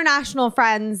my international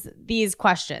friends these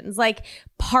questions, like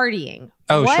partying.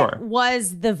 Oh, what sure.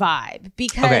 was the vibe?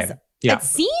 Because it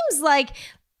seems like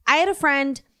I had a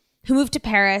friend who moved to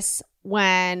Paris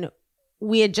when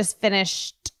we had just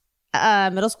finished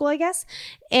middle school, I guess.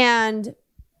 And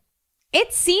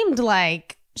it seemed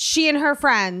like she and her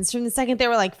friends, from the second they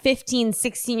were like 15,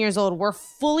 16 years old, were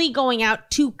fully going out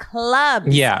to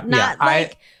clubs. Yeah. Not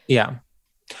like...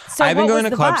 So I've been going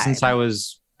to clubs vibe? since I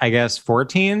was, I guess,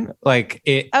 14. Like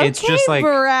it's just like...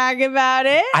 brag about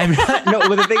it. I'm not... No,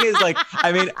 but the thing is like,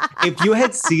 if you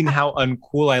had seen how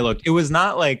uncool I looked, it was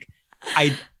not like...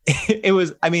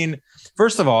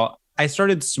 First of all, I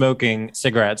started smoking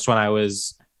cigarettes when I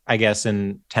was, I guess,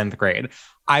 in 10th grade.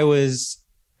 I was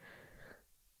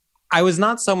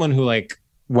not someone who like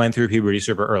went through puberty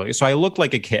super early. So I looked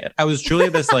like a kid. I was truly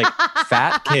this like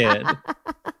fat kid,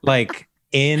 like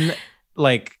in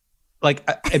like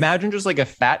imagine just like a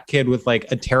fat kid with like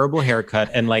a terrible haircut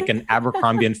and like an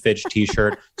Abercrombie and Fitch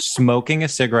t-shirt, smoking a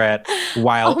cigarette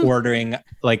while ordering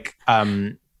like,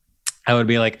 I would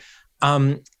be like,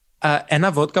 una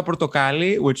vodka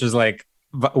portocali, which is like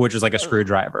a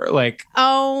screwdriver. Like,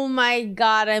 oh my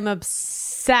God, I'm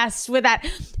obsessed with that.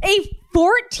 A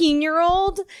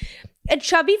 14-year-old, a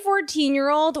chubby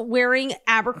 14-year-old wearing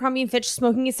Abercrombie and Fitch,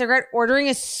 smoking a cigarette, ordering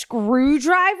a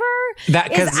screwdriver.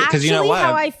 That is actually you know what?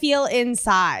 how I feel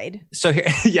inside. So here,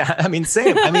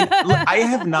 same. I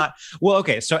have not. Well,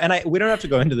 okay. So, we don't have to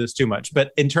go into this too much,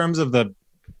 but in terms of the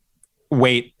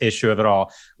weight issue of it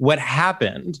all, what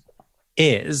happened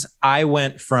is I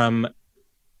went from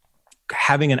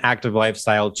having an active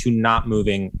lifestyle to not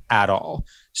moving at all.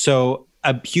 So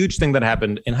a huge thing that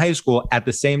happened in high school at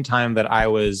the same time that I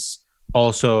was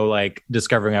also like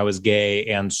discovering I was gay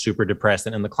and super depressed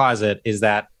and in the closet is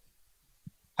that,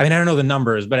 I mean, I don't know the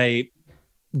numbers, but I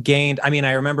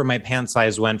remember my pant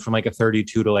size went from like a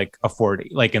 32 to like a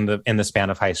 40, like in the span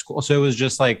of high school. So it was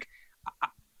just like,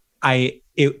 I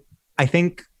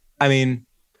think, I mean,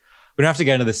 we don't have to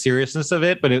get into the seriousness of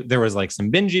it, but there was like some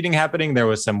binge eating happening. There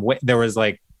was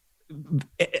like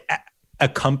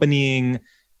accompanying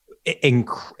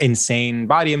insane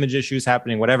body image issues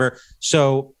happening, whatever.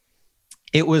 So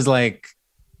it was like,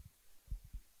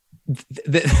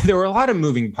 there were a lot of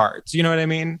moving parts. You know what I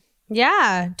mean?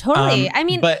 Yeah, totally. I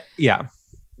mean, but yeah,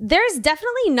 there's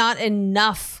definitely not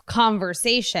enough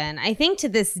conversation, I think, to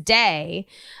this day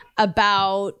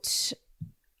about,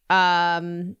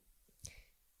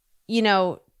 you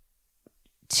know,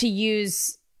 to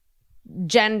use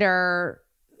gender,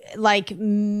 like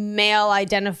male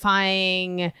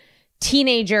identifying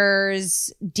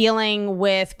teenagers dealing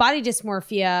with body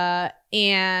dysmorphia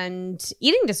and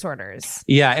eating disorders.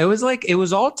 Yeah, it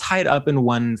was all tied up in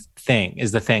one thing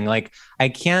is the thing. Like, I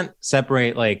can't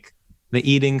separate like the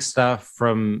eating stuff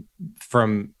from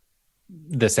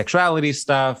the sexuality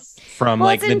stuff from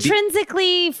like it's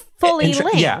intrinsically fully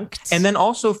linked. Yeah. And then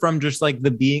also from just like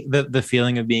the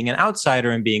feeling of being an outsider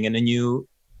and being in a new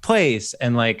place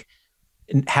and like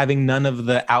having none of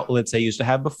the outlets I used to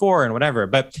have before and whatever.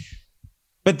 But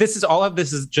all of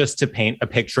this is just to paint a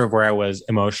picture of where I was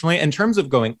emotionally. In terms of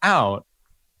going out,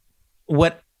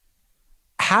 what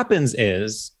happens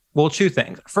is, well, two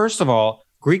things. First of all,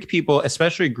 Greek people,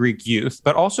 especially Greek youth,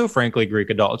 but also frankly Greek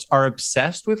adults, are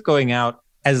obsessed with going out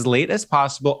as late as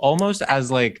possible, almost as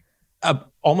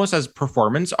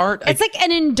performance art. It's like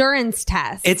an endurance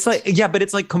test. It's like, yeah, but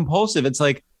it's like compulsive. It's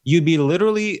like you'd be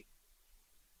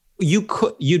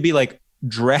like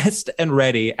dressed and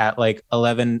ready at like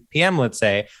 11 p.m., let's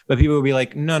say, but people would be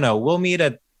like, no, we'll meet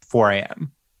at 4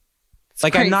 a.m.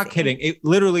 Like, crazy. I'm not kidding. It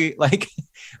literally like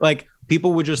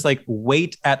people would just like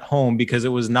wait at home because it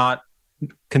was not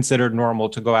considered normal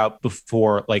to go out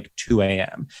before like 2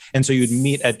 a.m. And so you'd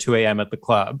meet at 2 a.m. at the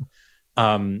club.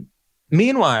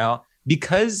 Meanwhile,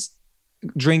 because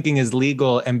drinking is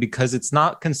legal and because it's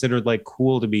not considered like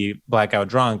cool to be blackout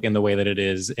drunk in the way that it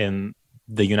is in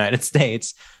the United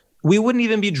States, we wouldn't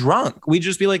even be drunk. We'd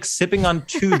just be like sipping on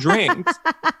 2 drinks,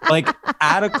 like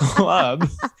at a club,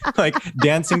 like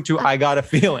dancing to I Got a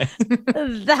Feeling.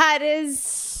 That is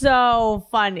so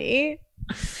funny.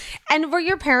 And were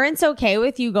your parents okay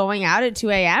with you going out at 2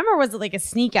 a.m. or was it like a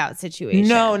sneak out situation?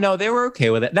 No, they were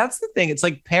okay with it. That's the thing. It's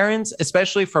like parents,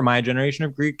 especially for my generation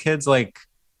of Greek kids, like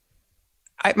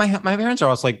my parents are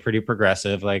also like pretty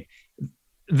progressive. Like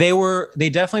they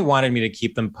definitely wanted me to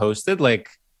keep them posted, like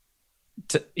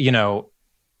to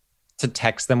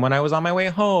text them when I was on my way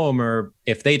home, or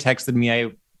if they texted me,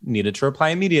 I needed to reply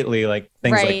immediately, like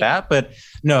things like that. But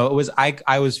no, it was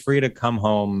I was free to come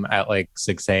home at like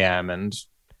 6 a.m. and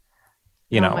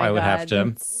I would have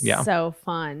to. Yeah. So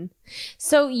fun.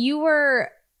 So you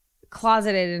were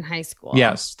closeted in high school.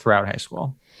 Yes, throughout high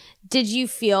school. Did you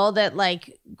feel that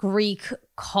like Greek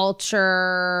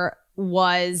culture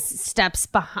was steps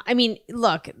behind? I mean,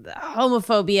 look,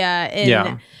 homophobia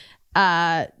in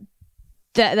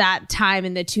that time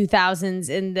in the 2000s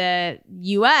in the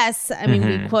US. I mean,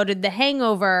 we quoted The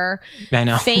Hangover. I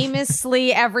know.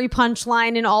 Famously, every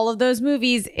punchline in all of those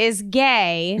movies is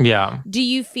gay. Yeah. Do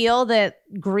you feel that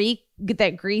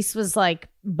Greece was like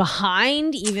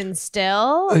behind even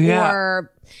still? Yeah.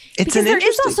 Or because there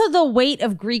is also the weight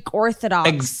of Greek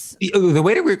Orthodox. The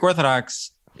weight of Greek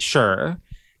Orthodox, sure.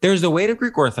 There's the weight of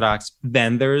Greek Orthodox.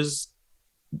 Then there's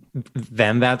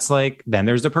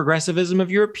the progressivism of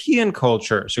European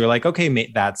culture. So you're like, okay,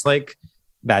 mate, that's like,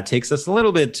 that takes us a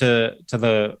little bit to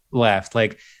the left.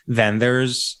 Like, then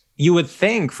you would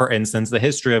think, for instance, the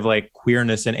history of like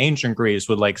queerness in ancient Greece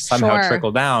would like somehow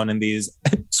trickle down in these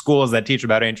schools that teach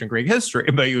about ancient Greek history,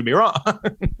 but you would be wrong.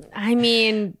 I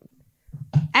mean,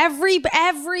 every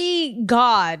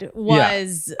god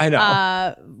was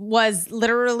was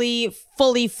literally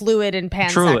fully fluid and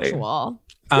pansexual.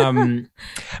 Truly.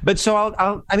 But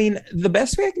so I mean, the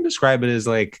best way I can describe it is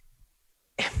like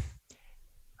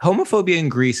homophobia in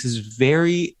Greece is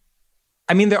very,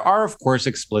 I mean, there are of course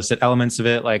explicit elements of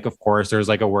it. Like, of course, there's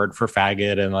like a word for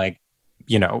faggot and like,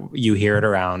 you hear it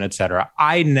around, etc.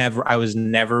 I was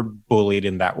never bullied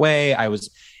in that way.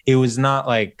 It was never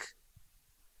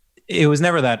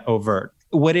that overt.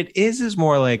 What it is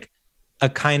more like a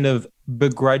kind of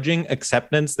begrudging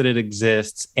acceptance that it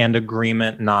exists and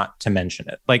agreement not to mention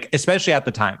it. Like, especially at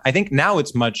the time. I think now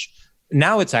it's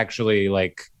actually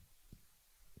like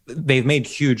they've made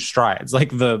huge strides.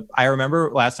 Like I remember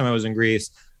last time I was in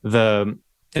Greece,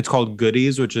 it's called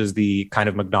Goodies, which is the kind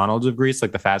of McDonald's of Greece,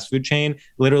 like the fast food chain,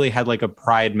 literally had like a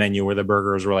pride menu where the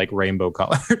burgers were like rainbow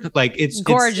colored. Like it's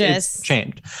gorgeous. It's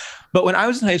changed. But when I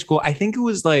was in high school, I think it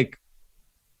was like,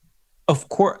 of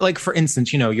course, like for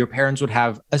instance, your parents would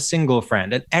have a single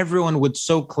friend and everyone would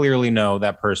so clearly know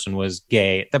that person was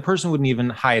gay. That person wouldn't even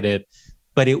hide it,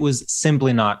 but it was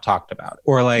simply not talked about.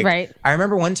 Or like, right. I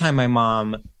remember one time my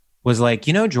mom was like,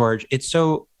 George, it's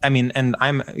so, and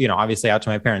I'm, obviously out to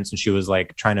my parents, and she was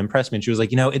like trying to impress me. And she was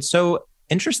like, it's so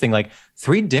interesting. Like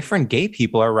 3 different gay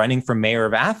people are running for mayor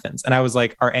of Athens. And I was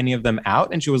like, are any of them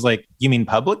out? And she was like, you mean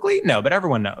publicly? No, but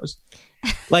everyone knows.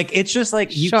 Like, it's just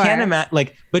like, you sure. Can't imagine,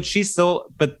 like, but she's still,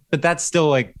 but that's still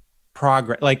like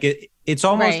progress. Like it's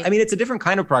almost, right. It's a different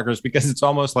kind of progress because it's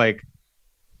almost like,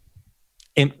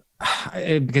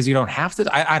 because you don't have to,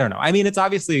 I don't know. It's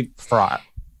obviously fraught.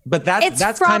 But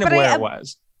that's fraught, kind of where it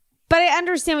was. But I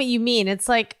understand what you mean. It's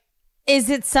like,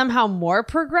 is it somehow more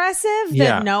progressive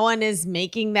that no one is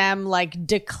making them like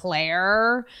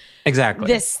declare exactly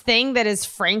this thing that is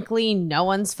frankly no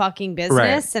one's fucking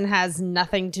business and has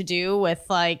nothing to do with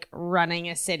like running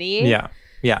a city?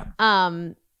 Yeah.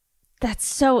 That's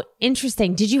so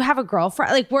interesting. Did you have a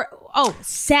girlfriend? Like,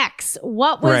 sex.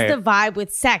 What was the vibe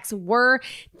with sex? Were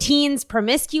teens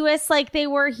promiscuous like they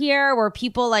were here? Were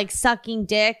people like sucking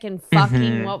dick and fucking?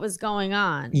 Mm-hmm. What was going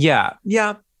on? Yeah.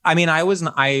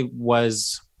 I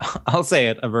was, I'll say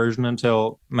it, a virgin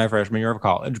until my freshman year of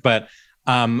college, but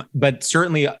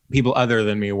certainly people other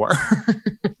than me were.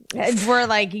 Were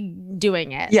like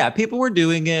doing it. Yeah, people were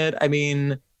doing it. I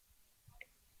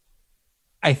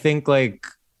think like,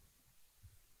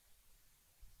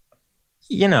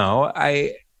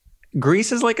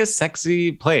 Greece is like a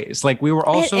sexy place. Like we were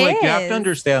also you have to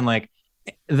understand like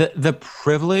the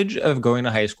privilege of going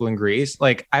to high school in Greece.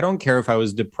 Like, I don't care if I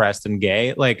was depressed and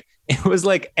gay. Like it was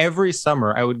like every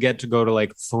summer I would get to go to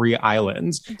like 3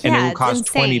 islands and it would cost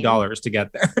 $20 to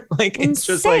get there. Like, it's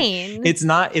just like,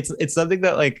 it's something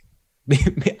that like,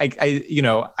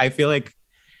 I feel like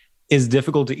is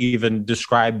difficult to even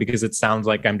describe because it sounds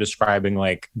like I'm describing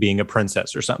like being a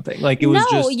princess or something. Like it was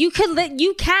just... you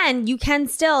can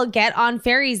still get on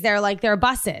ferries there like there are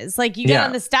buses. Like you get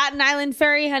on the Staten Island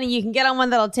ferry, honey, you can get on one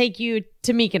that'll take you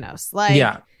to Mykonos.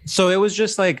 Like so it was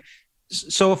just like,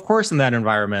 so of course in that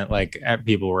environment, like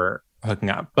people were hooking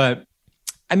up. But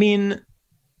I'm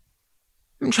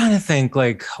trying to think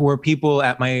like, were people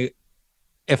at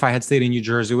if I had stayed in New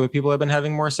Jersey, would people have been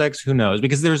having more sex? Who knows?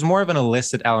 Because there's more of an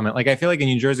illicit element. Like, I feel like in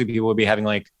New Jersey, people would be having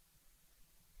like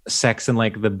sex in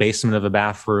like the basement of a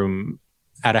bathroom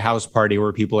at a house party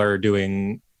where people are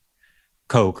doing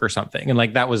coke or something. And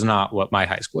like, that was not what my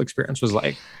high school experience was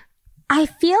like. I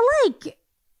feel like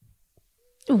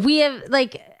we have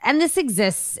like, and this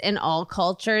exists in all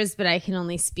cultures, but I can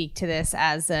only speak to this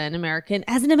as an American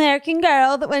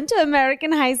girl that went to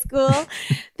American high school.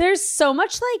 There's so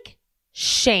much like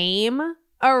shame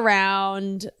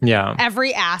around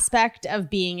every aspect of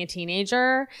being a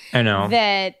teenager. I know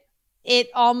that it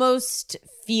almost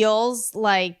feels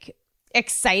like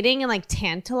exciting and like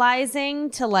tantalizing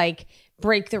to like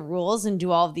break the rules and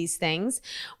do all of these things.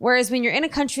 Whereas when you're in a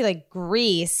country like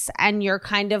Greece and you're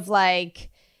kind of like,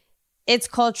 it's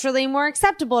culturally more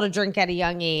acceptable to drink at a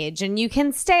young age and you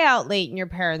can stay out late and your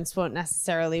parents won't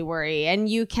necessarily worry. And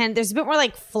there's a bit more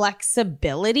like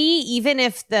flexibility, even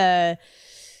if the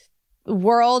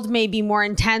world may be more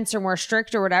intense or more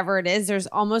strict or whatever it is, there's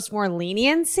almost more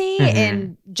leniency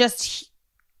in just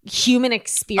human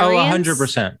experience. Oh,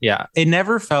 100%. Yeah. It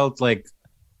never felt like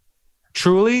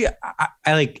truly,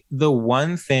 I like the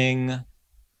one thing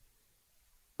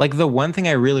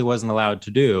I really wasn't allowed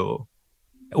to do,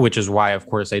 which is why, of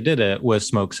course, I did it, was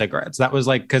smoke cigarettes. That was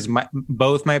like, because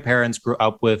both my parents grew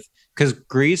up with, because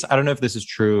Greece, I don't know if this is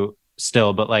true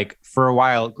still, but like for a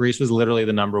while, Greece was literally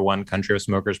the #1 country of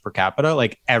smokers per capita.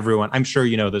 Like everyone, I'm sure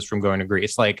you know this from going to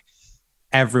Greece, like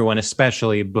everyone,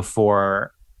 especially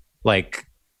before, like,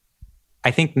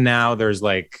 I think now there's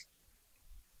like,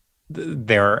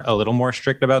 they're a little more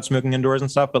strict about smoking indoors and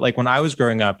stuff. But like when I was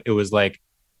growing up, it was like,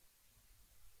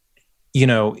 you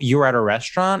were at a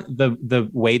restaurant, the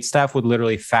wait staff would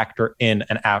literally factor in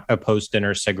a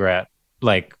post-dinner cigarette,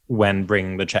 like when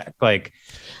bringing the check. Like,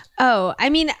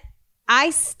 I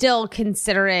still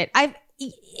consider it.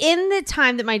 In the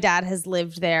time that my dad has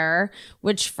lived there,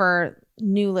 which for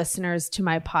new listeners to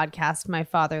my podcast, my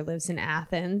father lives in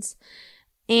Athens,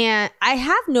 and I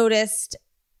have noticed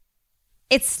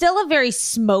it's still a very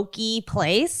smoky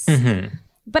place. Mm-hmm.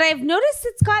 But I've noticed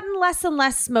it's gotten less and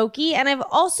less smoky. And I've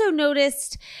also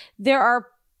noticed there are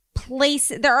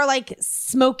like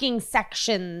smoking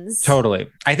sections. Totally.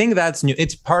 I think that's new.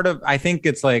 It's part of, I think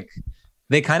it's like,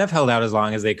 they kind of held out as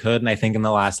long as they could. And I think in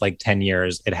the last like 10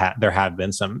 years, there have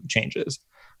been some changes.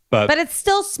 But it's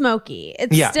still smoky.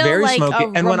 It's still very like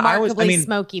smoky. a remarkably I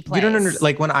smoky place. You don't understand.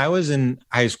 Like when I was in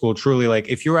high school, truly, like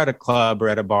if you were at a club or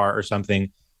at a bar or something,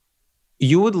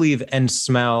 you would leave and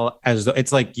smell as though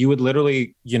it's like you would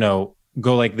literally,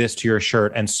 go like this to your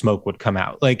shirt and smoke would come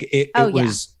out. Like it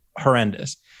was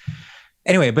horrendous.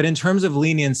 Anyway, but in terms of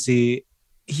leniency,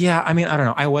 I mean, I don't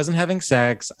know. I wasn't having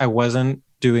sex. I wasn't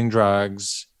doing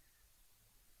drugs.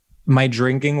 My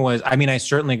drinking was, I mean, I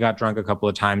certainly got drunk a couple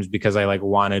of times because I like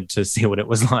wanted to see what it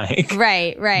was like.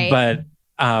 Right.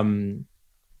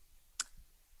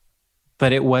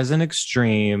 But it wasn't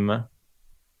extreme.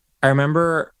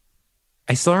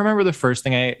 I still remember the first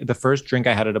drink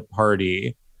I had at a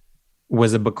party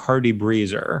was a Bacardi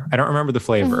Breezer. I don't remember the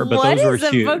flavor, but those were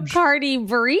huge. What is a Bacardi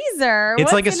Breezer?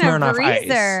 It's like a Smirnoff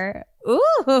Ice.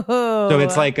 Ooh. So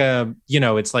it's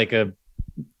like a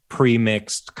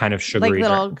pre-mixed kind of sugary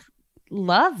drink.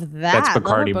 Love that. That's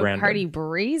Bacardi branded. Bacardi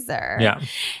Breezer. Yeah.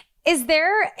 Is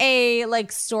there a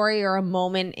like story or a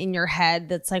moment in your head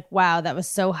that's like, wow, that was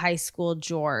so high school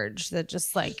George that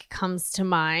just like comes to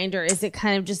mind? Or is it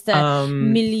kind of just a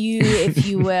milieu, if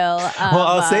you will? Well,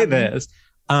 I'll say this.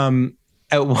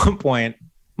 At one point,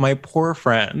 my poor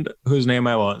friend, whose name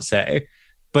I won't say,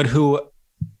 but who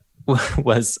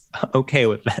was okay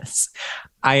with this,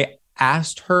 I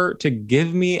asked her to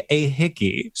give me a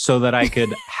hickey so that I could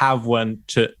have one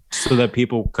so that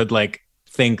people could like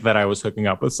think that I was hooking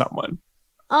up with someone.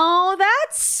 Oh,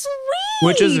 that's sweet.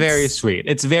 Which is very sweet.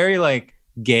 It's very like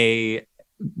gay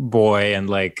boy and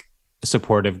like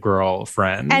supportive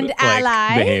girlfriend and like,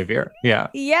 ally behavior. Yeah.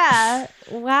 Yeah.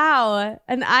 Wow.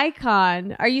 An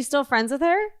icon. Are you still friends with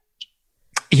her?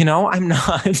 I'm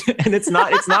not. And it's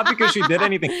not because she did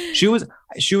anything. She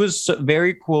was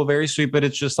very cool, very sweet, but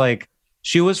it's just like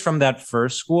she was from that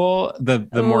first school, the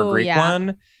more Greek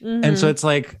one. Mm-hmm. And so it's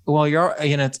like, well,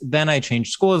 then I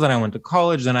changed schools, then I went to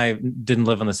college, then I didn't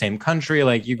live in the same country.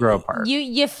 Like you grow apart.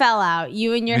 You fell out.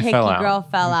 You and your hickey girl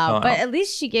fell out. But at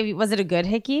least she gave you, was it a good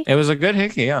hickey? It was a good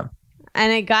hickey, yeah.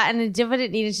 And it did what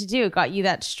it needed to do. It got you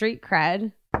that street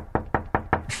cred.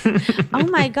 Oh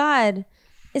my God.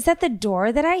 Is that the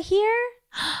door that I hear?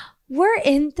 We're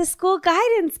in the school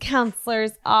guidance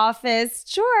counselor's office.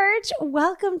 George,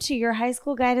 welcome to your high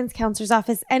school guidance counselor's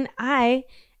office. And I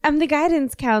am the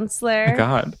guidance counselor. Oh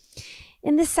God.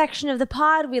 In this section of the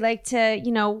pod, we like to,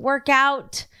 work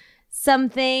out some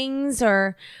things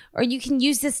or you can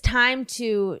use this time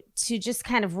to just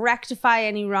kind of rectify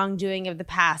any wrongdoing of the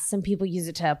past. Some people use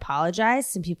it to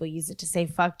apologize. Some people use it to say,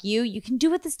 fuck you. You can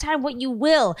do with this time what you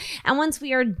will. And once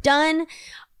we are done,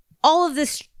 all of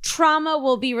this trauma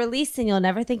will be released and you'll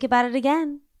never think about it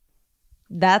again.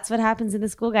 That's what happens in the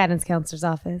school guidance counselor's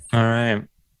office. All right.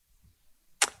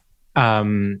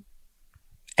 Am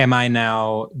I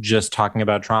now just talking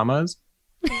about traumas?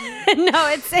 No,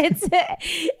 it's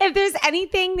if there's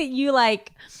anything that you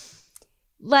like,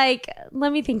 let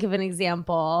me think of an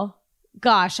example.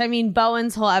 Gosh, I mean,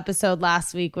 Bowen's whole episode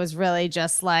last week was really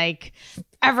just like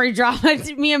every drama.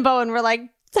 Me and Bowen were like,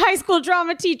 high school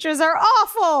drama teachers are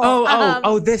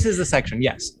awful. This is the section.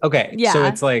 Yes. Okay. Yeah. So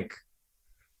it's like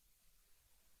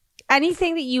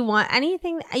anything that you want,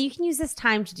 anything you can use this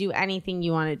time to do anything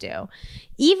you want to do.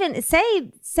 Even say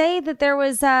that there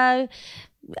was a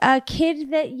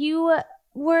kid that you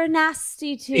were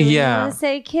nasty to. Yeah. You want to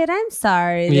say, kid, I'm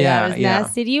sorry that I was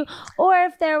nasty to you. Or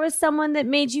if there was someone that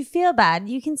made you feel bad,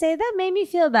 you can say that made me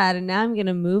feel bad and now I'm going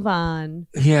to move on.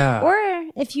 Yeah. Or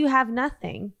if you have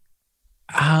nothing.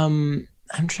 I'm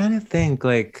trying to think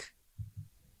like,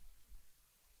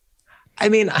 I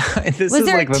mean, this was is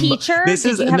there like a teacher? This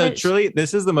is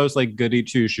this is the most like goody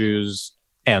two shoes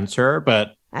answer,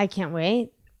 but I can't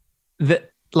wait.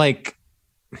 Like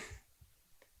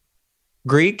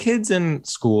Greek kids in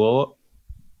school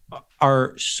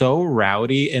are so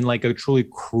rowdy in like a truly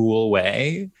cruel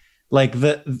way. Like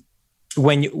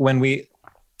when we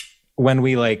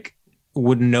like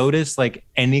would notice like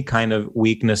any kind of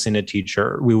weakness in a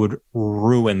teacher, we would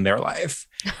ruin their life.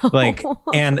 Like,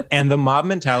 and the mob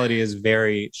mentality is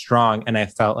very strong. And I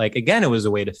felt like, again, it was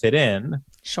a way to fit in.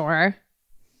 Sure.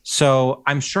 So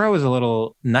I'm sure I was a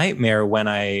little nightmare when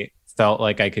I felt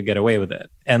like I could get away with it.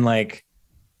 And like,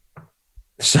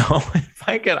 so if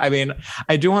I could, I mean,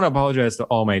 I do want to apologize to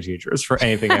all my teachers for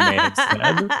anything I may have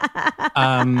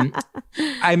said.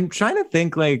 I'm trying to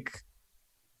think like,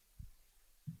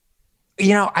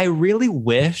 I really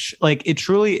wish, like, it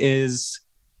truly is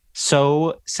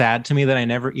so sad to me that I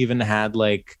never even had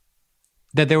like,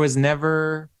 that there was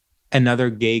never another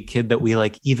gay kid that we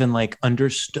like even like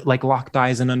understood, like locked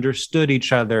eyes and understood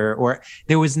each other, or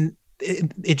there was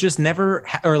it just never,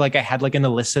 or like I had like an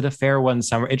illicit affair one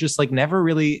summer. It just like never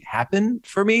really happened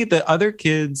for me. The other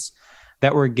kids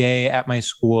that were gay at my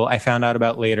school, I found out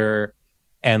about later,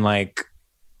 and like,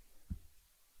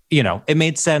 it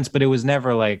made sense, but it was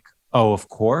never like, oh, of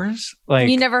course. Like,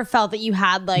 you never felt that you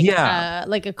had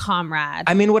like a comrade.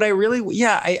 I mean, what I really,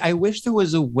 I wish there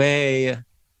was a way.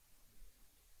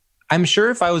 I'm sure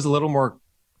if I was a little more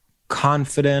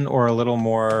confident or a little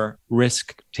more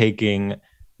risk taking,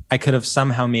 I could have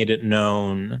somehow made it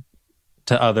known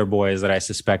to other boys that I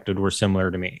suspected were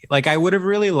similar to me. Like, I would have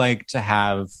really liked to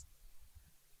have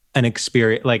an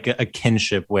experience, like a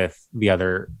kinship with the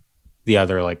other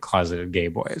like closeted gay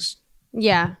boys.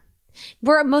 Yeah.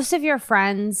 Were most of your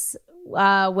friends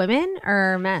women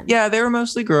or men? Yeah, they were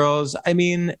mostly girls. I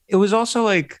mean, it was also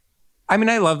like, I mean,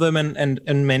 I love them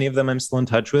and many of them I'm still in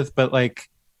touch with, but like,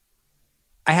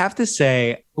 I have to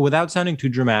say, without sounding too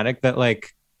dramatic, that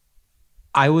like,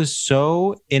 I was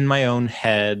so in my own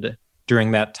head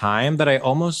during that time that I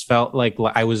almost felt like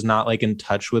I was not like in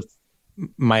touch with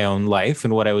my own life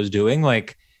and what I was doing.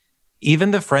 Like,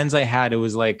 even the friends I had, it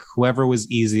was like whoever was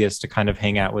easiest to kind of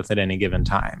hang out with at any given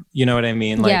time. You know what I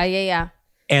mean? Like, yeah.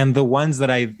 And the ones that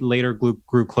I later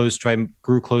grew close to, I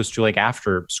grew close to like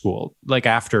after school, like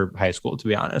after high school, to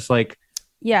be honest. Like,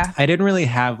 yeah, I didn't really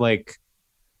have like,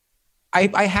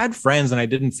 I had friends and I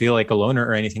didn't feel like a loner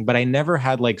or anything, but I never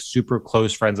had like super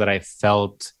close friends that I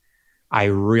felt I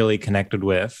really connected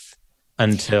with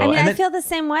until. I mean, I feel the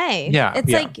same way. Yeah. It's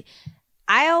like,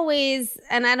 I always,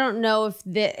 and I don't know if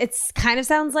it's kind of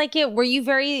sounds like it. Were you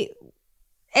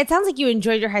it sounds like you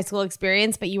enjoyed your high school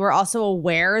experience, but you were also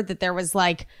aware that there was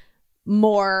like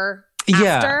more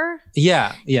after.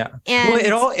 Yeah. And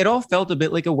well, it all felt a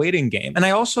bit like a waiting game. And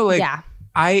I also like,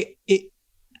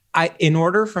 in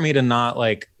order for me to not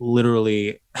like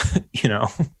literally,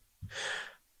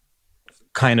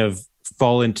 kind of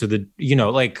fall into the,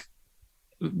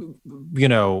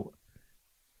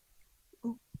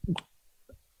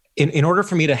 in order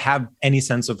for me to have any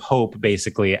sense of hope,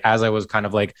 basically, as I was kind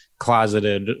of like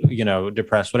closeted,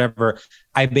 depressed, whatever,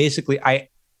 I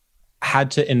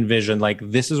had to envision like,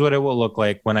 this is what it will look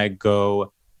like when I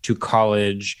go to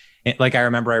college. Like, I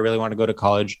remember I really want to go to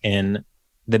college in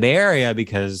the Bay Area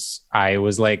because I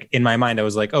was like, in my mind, I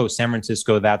was like, oh, San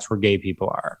Francisco, that's where gay people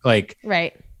are. Like,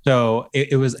 right. So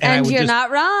it was, and you're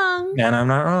not wrong. And I'm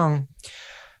not wrong.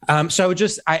 So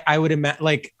I would imagine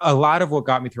like a lot of what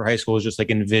got me through high school was just like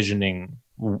envisioning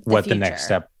what the next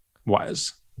step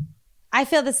was. I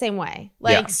feel the same way.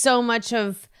 Like so much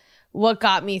of what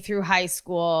got me through high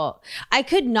school, I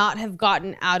could not have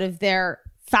gotten out of there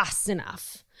fast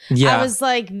enough. Yeah. I was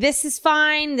like, this is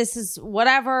fine. This is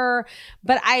whatever.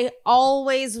 But I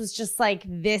always was just like,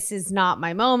 this is not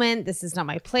my moment. This is not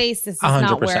my place. This is 100%.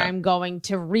 Not where I'm going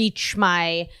to reach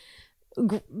my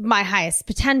highest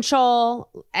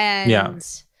potential. And,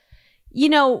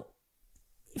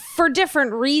 for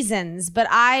different reasons, but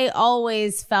I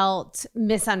always felt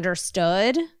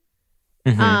misunderstood.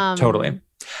 Totally.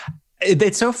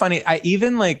 It's so funny. I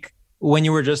even like when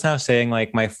you were just now saying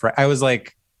like my friend, I was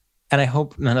like, and I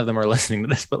hope none of them are listening to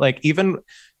this, but like even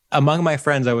among my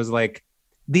friends, I was like,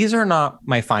 these are not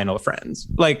my final friends.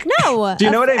 Like, no, do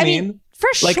you know what I mean? For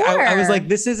like, sure. I was like,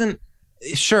 this isn't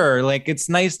sure. Like, it's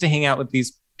nice to hang out with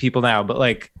these people now, but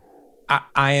like,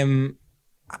 I am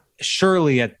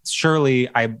surely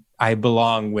I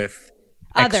belong with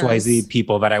others. XYZ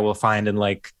people that I will find in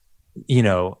like,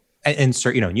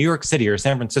 insert, New York City or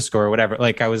San Francisco or whatever.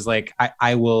 Like, I was like,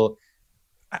 I will.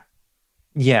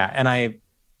 Yeah.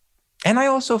 And I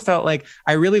also felt like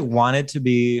I really wanted to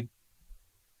be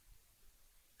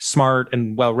smart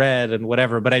and well-read and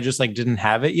whatever, but I just like didn't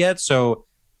have it yet. So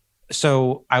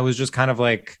I was just kind of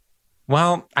like,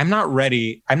 well, I'm not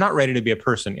ready to be a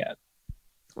person yet.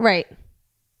 Right.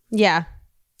 Yeah.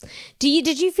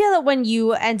 Did you feel that when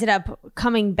you ended up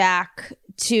coming back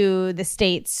to the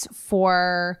States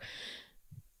for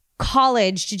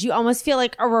college, did you almost feel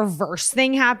like a reverse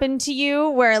thing happened to you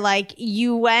where like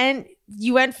you went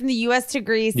from the US to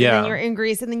Greece and then you're in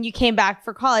Greece and then you came back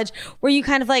for college? Were you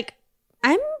kind of like,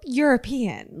 I'm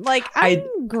European, like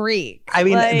I'm Greek? I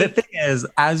mean, the thing is,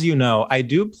 as you know, I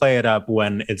do play it up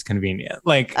when it's convenient.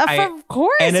 Like, of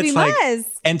course, and it's we like,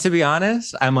 must. And to be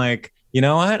honest, I'm like, you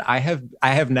know what? I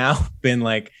have now been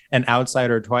like an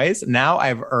outsider twice. Now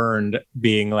I've earned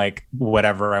being like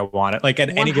whatever I wanted. Like at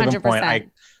any given point, 100%.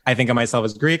 I think of myself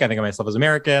as Greek. I think of myself as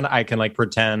American. I can like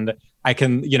pretend I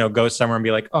can, go somewhere and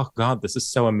be like, oh God, this is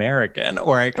so American.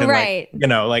 Or I can Right.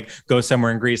 like go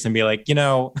somewhere in Greece and be like,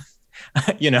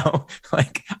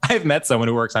 like I've met someone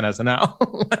who works on SNL.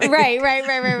 Like,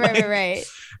 Right.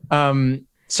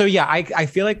 So yeah, I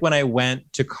feel like when I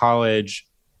went to college,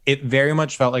 it very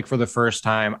much felt like for the first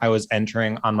time I was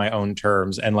entering on my own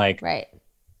terms and like, Right.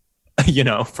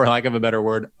 For lack of a better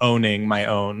word, owning my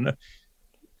own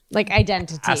Like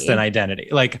identity. past and identity.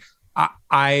 Like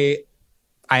I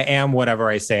am whatever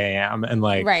I say I am, and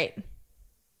like, Right.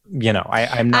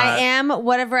 I'm not. I am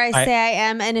whatever I say I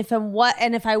am, and if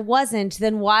I wasn't,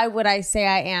 then why would I say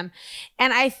I am?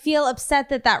 And I feel upset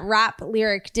that rap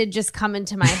lyric did just come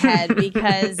into my head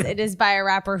because it is by a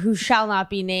rapper who shall not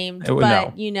be named. But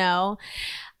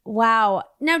wow.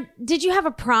 Now, did you have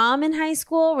a prom in high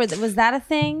school? Was that a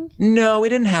thing? No, we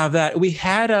didn't have that. We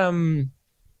had I'm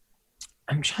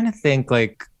trying to think.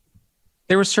 Like,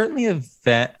 there was certainly a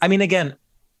event. I mean, again,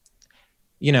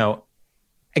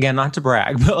 not to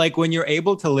brag, but like when you're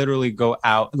able to literally go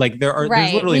out, like there's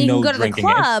literally no drinking.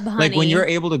 Like when you're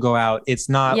able to go out, it's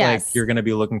not like you're going to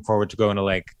be looking forward to going to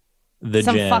like the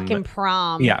Some gym. fucking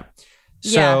prom. Yeah.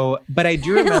 So, but I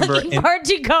do remember looking forward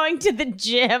to going to the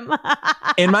gym.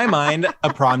 In my mind,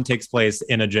 a prom takes place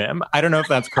in a gym. I don't know if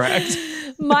that's correct.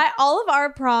 All of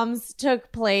our proms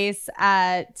took place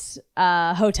at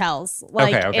hotels,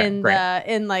 like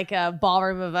in like a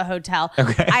ballroom of a hotel.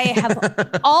 Okay. I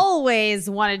have always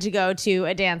wanted to go to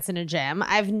a dance in a gym.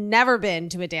 I've never been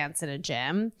to a dance in a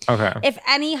gym. Okay. If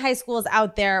any high schools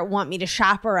out there want me to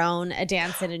chaperone a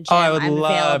dance in a gym, I would I'm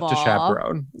love available. to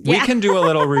chaperone. Yeah. We can do a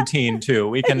little routine too.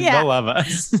 We can. They'll love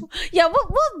us. Yeah,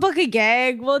 we'll book a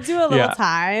gig. We'll do a little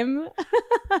time.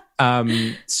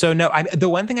 So no, the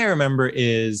one thing I remember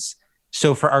is,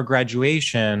 so for our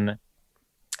graduation,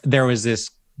 there was this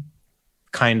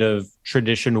kind of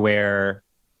tradition where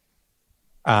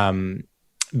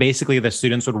basically the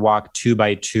students would walk 2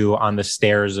 by 2 on the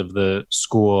stairs of the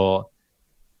school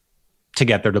to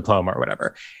get their diploma or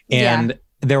whatever. And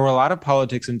there were a lot of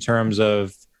politics in terms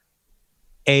of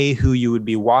who you would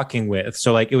be walking with.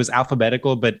 So like it was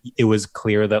alphabetical, but it was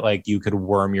clear that like you could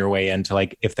worm your way into,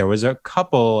 like, if there was a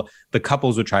couple, the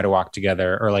couples would try to walk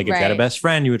together, or like if you had a best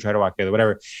friend, you would try to walk together,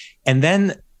 whatever. And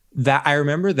then that, I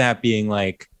remember that being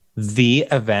like the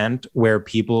event where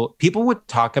people would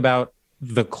talk about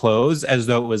the clothes as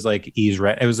though it was like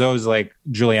it was always like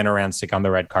Juliana Rancic on the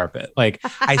red carpet. Like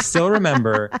I still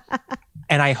remember,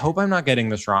 and I hope I'm not getting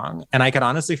this wrong, and I could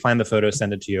honestly find the photo,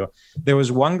 send it to you. There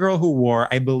was one girl who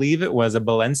wore, I believe it was a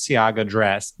Balenciaga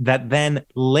dress that then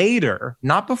later,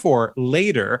 not before,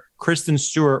 later, Kristen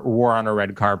Stewart wore on a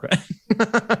red carpet.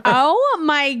 Oh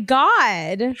my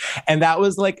God. And that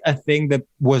was like a thing that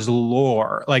was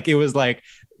lore. Like it was like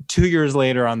 2 years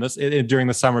later on this, during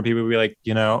the summer, people would be like,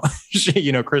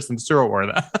 Kristen Stewart wore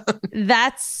that.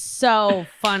 That's so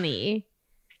funny.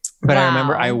 But wow. I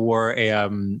remember I wore a,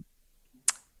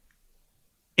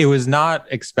 it was not,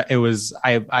 it was,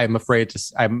 I'm afraid to,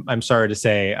 I'm sorry to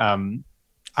say,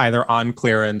 either on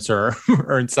clearance or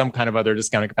in some kind of other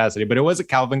discounted capacity, but it was a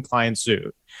Calvin Klein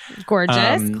suit.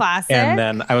 Gorgeous, classic. And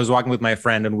then I was walking with my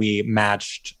friend and we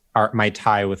matched my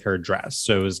tie with her dress.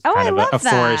 So it was kind of a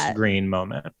forest green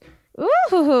moment.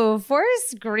 Ooh,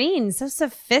 forest green. So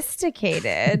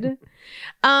sophisticated.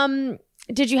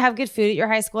 Did you have good food at your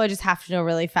high school? I just have to know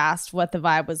really fast what the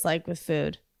vibe was like with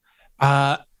food.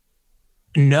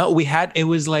 No, it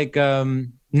was like,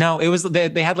 no, it was,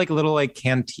 they had like a little like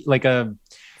canteen, like a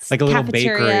little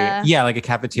cafeteria. Bakery. Yeah. Like a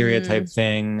cafeteria type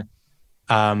thing.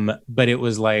 But it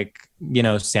was like,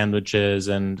 sandwiches,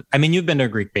 and I mean, you've been to a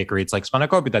Greek bakery. It's like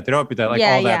spanakopita, tiropita, like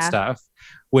all that stuff,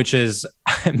 which is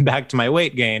back to my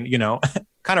weight gain,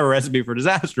 kind of a recipe for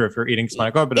disaster if you're eating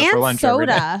spanakopita for lunch every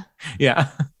day. Yeah.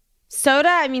 Soda.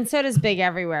 I mean, soda's big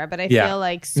everywhere, but I feel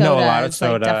like soda is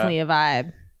like definitely a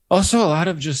vibe. Also a lot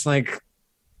of just like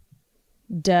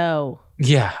dough.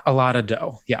 Yeah. A lot of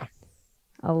dough. Yeah.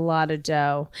 A lot of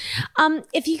dough.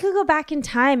 If you could go back in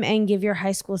time and give your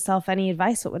high school self any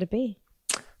advice, what would it be?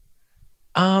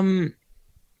 I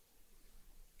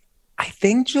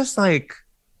think just like,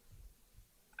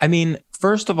 I mean,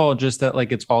 first of all, just that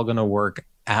like it's all going to work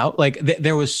out. Like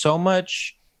there was so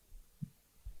much,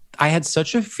 I had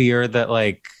such a fear that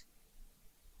like,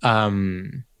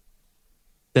 that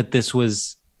this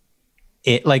was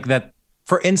it. Like that,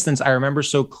 for instance, I remember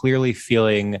so clearly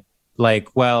feeling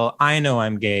like, well, I know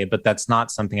I'm gay, but that's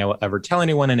not something I will ever tell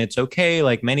anyone. And it's okay.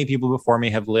 Like many people before me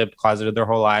have lived closeted their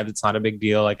whole lives. It's not a big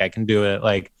deal. Like I can do it.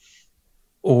 Like,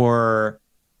 or,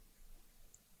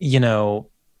 you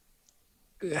know,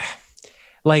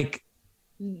 like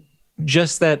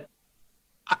just that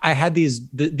I had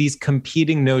these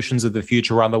competing notions of the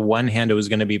future where on the one hand, it was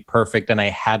going to be perfect. And I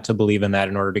had to believe in that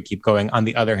in order to keep going. On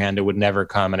the other hand, it would never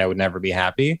come and I would never be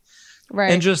happy.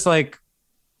 Right. And just like,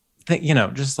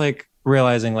 just like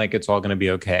realizing like it's all going to be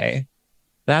okay.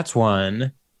 That's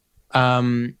one.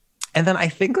 And then I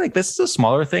think like this is a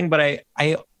smaller thing, but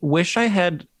I wish I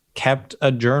had kept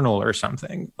a journal or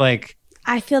something. Like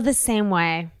I feel the same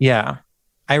way. Yeah.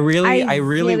 I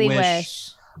really wish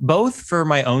both for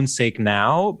my own sake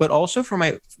now, but also for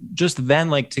my just then,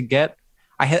 like to get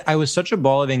I was such a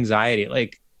ball of anxiety,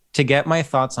 like to get my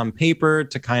thoughts on paper,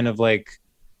 to kind of like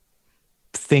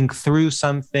think through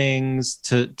some things,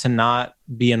 to not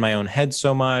be in my own head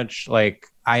so much. Like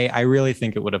I really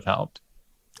think it would have helped.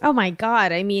 Oh my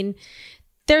God. I mean,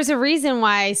 there's a reason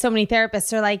why so many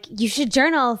therapists are like, you should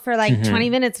journal for like 20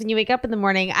 minutes when you wake up in the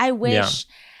morning. I wish,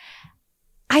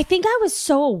 I think I was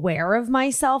so aware of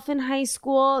myself in high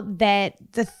school that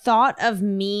the thought of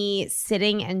me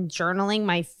sitting and journaling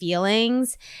my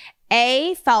feelings,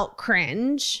 A, felt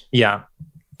cringe. Yeah.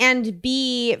 And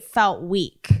B, felt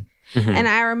weak. And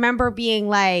I remember being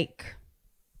like,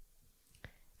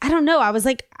 I don't know. I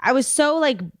was so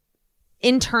like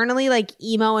internally like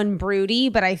emo and broody,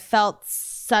 but I felt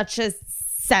such a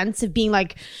sense of being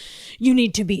like, you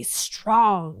need to be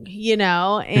strong, you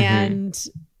know? And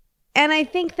I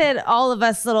think that all of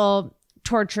us little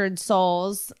tortured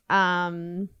souls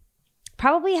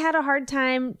probably had a hard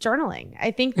time journaling.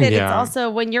 I think that it's also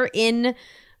when you're in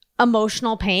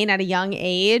emotional pain at a young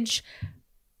age,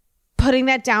 putting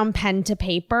that down pen to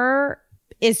paper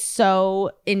is so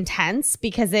intense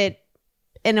because it,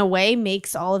 in a way,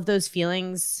 makes all of those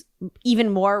feelings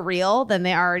even more real than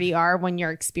they already are when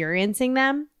you're experiencing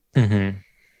them. And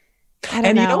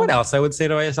you know what else I would say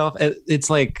to myself? It's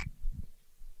like,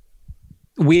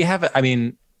 I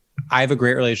have a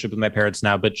great relationship with my parents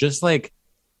now, but just like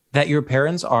that your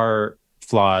parents are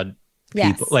flawed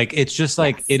people. Like, it's just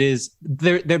like, it is,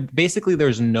 they're basically,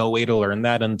 there's no way to learn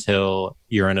that until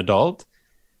you're an adult.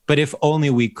 But if only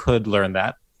we could learn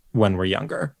that when we're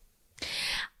younger.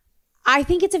 I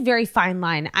think it's a very fine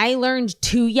line. I learned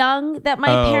too young that my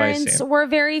parents were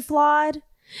very flawed,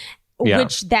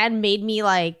 which then made me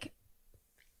like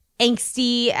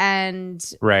angsty and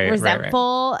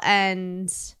resentful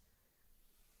and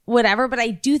whatever. But I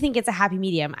do think it's a happy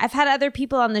medium. I've had other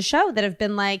people on the show that have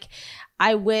been like,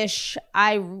 I wish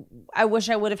I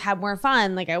would have had more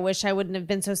fun. Like, I wish I wouldn't have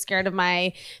been so scared of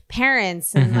my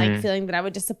parents and like feeling that I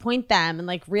would disappoint them and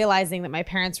like realizing that my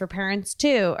parents were parents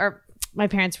too, or my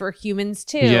parents were humans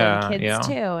too, and kids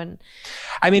too. And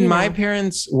I mean, my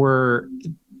parents were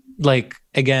like,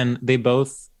 again, they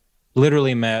both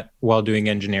literally met while doing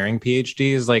engineering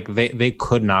PhDs. Like they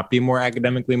could not be more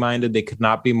academically minded. They could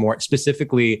not be more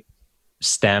specifically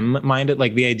STEM minded.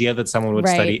 Like the idea that someone would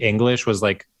study English was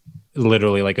like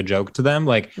literally like a joke to them.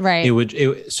 Like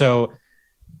so,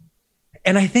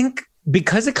 and I think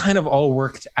because it kind of all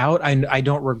worked out, I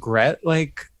don't regret,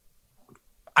 like,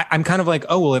 I'm kind of like,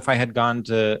 oh, well, if I had gone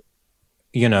to,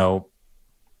 you know,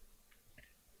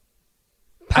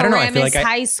 I don't know, I feel like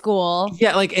high school.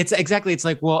 Yeah, like it's exactly. It's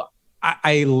like, well,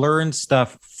 I learned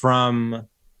stuff from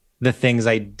the things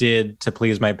I did to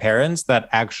please my parents that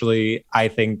actually I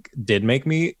think did make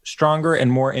me stronger and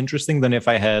more interesting than if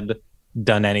I had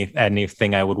done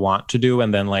anything I would want to do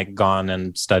and then like gone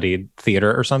and studied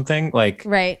theater or something. Like,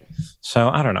 so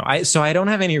I don't know. I don't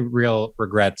have any real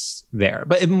regrets there,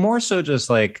 but it more so just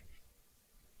like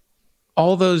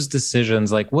all those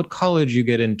decisions, like what college you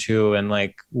get into and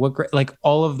like what, like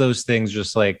all of those things,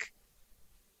 just like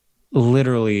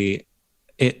literally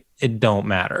it don't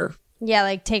matter. Yeah.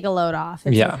 Like take a load off.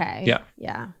 It's okay.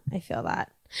 Yeah. I feel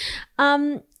that.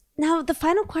 Now, the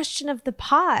final question of the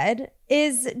pod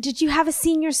is, did you have a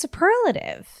senior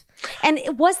superlative? And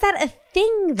was that a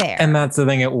thing there? And that's the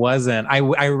thing. It wasn't. I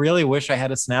really wish I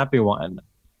had a snappy one.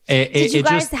 Did you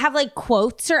guys have like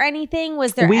quotes or anything?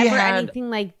 Was there ever anything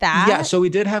like that? Yeah. So we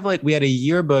did have like, we had a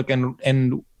yearbook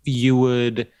and you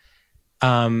would,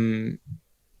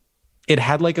 it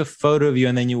had like a photo of you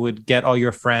and then you would get all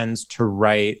your friends to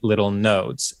write little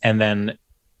notes and then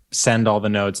send all the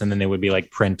notes and then they would be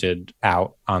like printed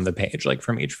out on the page, like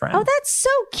from each friend. Oh, that's so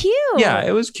cute. Yeah,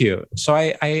 it was cute. So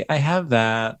I have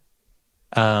that.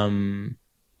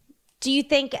 Do you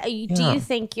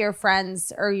think your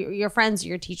friends or your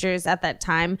teachers at that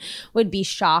time would be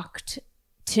shocked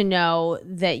to know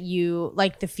that you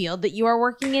like the field that you are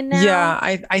working in now? Yeah,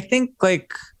 I think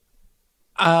like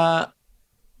I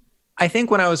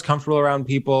think when I was comfortable around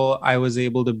people, I was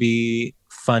able to be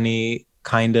funny,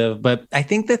 kind of. But I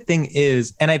think the thing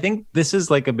is, and I think this is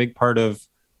like a big part of,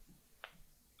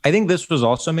 I think this was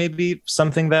also maybe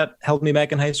something that held me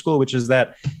back in high school, which is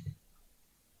that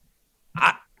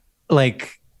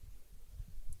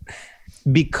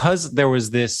because there was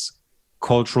this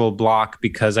cultural block,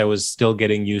 because I was still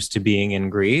getting used to being in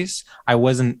Greece, I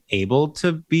wasn't able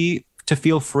to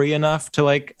feel free enough to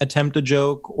like attempt a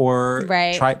joke or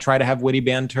try to have witty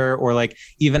banter or like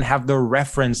even have the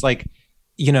reference, like,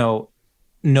 you know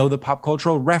the pop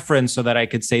cultural reference so that I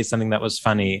could say something that was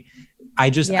funny. I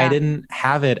didn't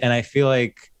have it. And I feel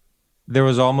like there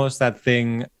was almost that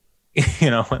thing,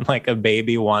 when like a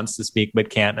baby wants to speak but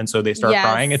can't, and so they start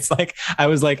crying. It's like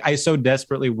I so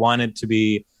desperately wanted to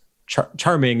be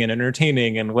charming and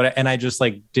entertaining and I just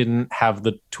like didn't have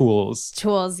the tools.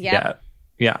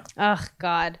 Yeah. Oh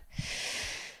God.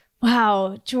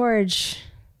 Wow, George.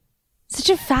 Such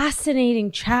a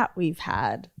fascinating chat we've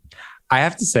had. I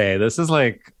have to say, this is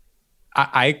like,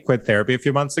 I quit therapy a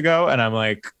few months ago, and I'm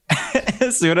like,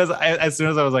 as soon as I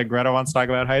was like, Greta wants to talk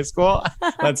about high school,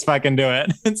 let's fucking do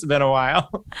it. It's been a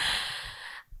while.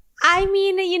 I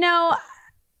mean,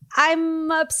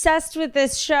 I'm obsessed with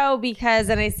this show because,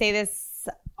 and I say this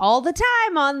all the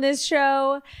time on this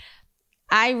show,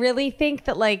 I really think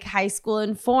that like high school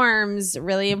informs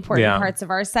really important parts of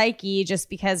our psyche just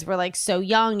because we're like so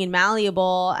young and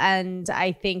malleable. And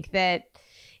I think that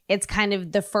it's kind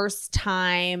of the first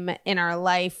time in our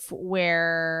life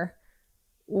where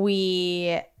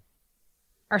we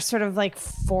are sort of like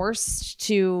forced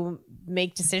to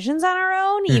make decisions on our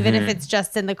own, even if it's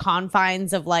just in the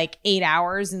confines of like 8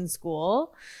 hours in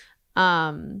school.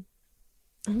 I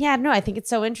think it's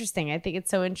so interesting. I think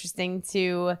it's so interesting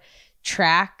to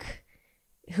track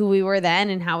who we were then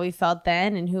and how we felt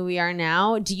then and who we are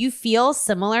now. Do you feel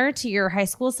similar to your high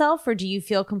school self, or do you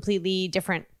feel completely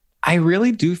different? I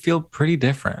really do feel pretty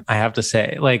different, I have to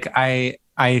say. Like, I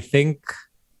think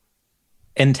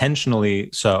intentionally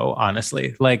so,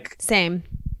 honestly. Like, same.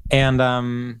 And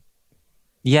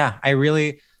I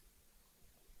really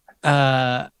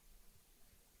and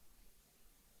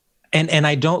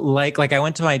I don't like I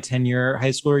went to my 10-year high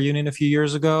school reunion a few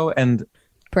years ago, and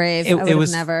brave. It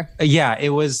was never. Yeah, it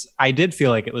was. I did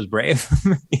feel like it was brave.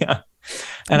 Yeah.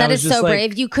 And that is so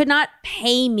brave. You could not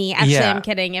pay me. Actually, I'm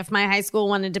kidding. If my high school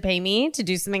wanted to pay me to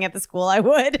do something at the school, I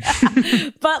would.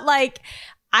 But like,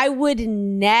 I would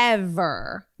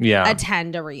never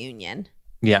attend a reunion.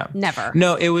 Yeah. Never.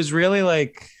 No, it was really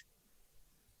like,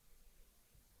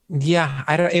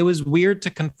 it was weird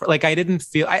to confront. Like, I didn't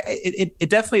feel, it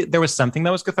definitely, there was something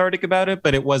that was cathartic about it,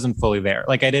 but it wasn't fully there.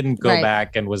 Like, I didn't go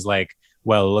back and was like,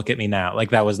 well, look at me now.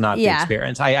 Like, that was not the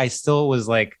experience. I still was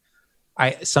like,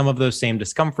 some of those same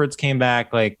discomforts came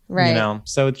back, like,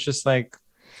 so it's just like,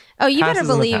 oh, you better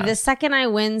believe the second I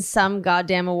win some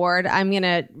goddamn award, I'm going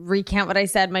to recount what I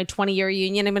said, my 20-year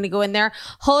reunion. I'm going to go in there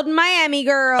holding my Emmy,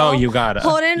 girl. Oh, you got it.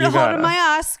 Holding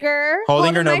my Oscar.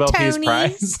 Holding your Nobel Peace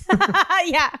Prize.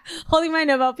 Yeah, holding my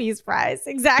Nobel Peace Prize.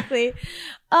 Exactly.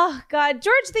 Oh, God.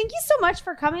 George, thank you so much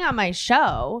for coming on my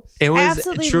show. I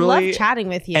absolutely love chatting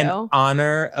with you. An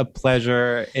honor, a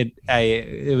pleasure.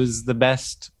 It was the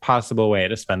best possible way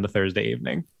to spend a Thursday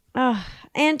evening. Oh,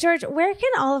 and George, where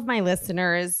can all of my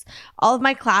listeners, all of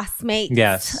my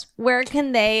classmates, where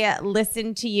can they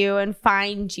listen to you and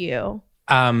find you?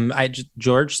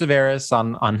 George Civeris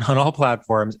on all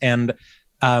platforms, and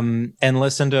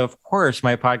listen to, of course,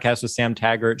 my podcast with Sam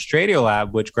Taggart, Stradio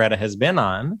Lab, which Greta has been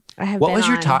on. What was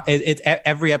your topic?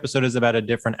 Every episode is about a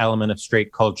different element of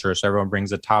straight culture, so everyone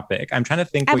brings a topic. I'm trying to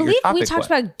think. I believe we talked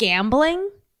about gambling.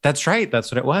 That's right. That's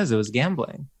what it was. It was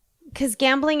gambling. Because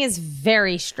gambling is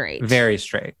very straight. Very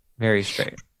straight. Very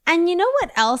straight. And you know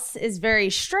what else is very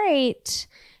straight?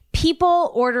 People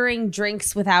ordering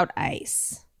drinks without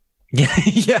ice.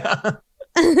 Yeah.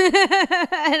 And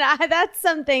that's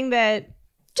something that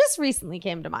just recently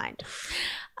came to mind.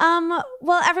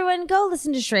 Well, everyone, go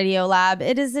listen to Stradio Lab.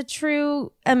 It is a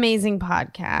true amazing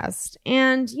podcast.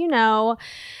 And,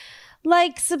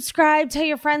 like, subscribe, tell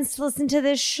your friends to listen to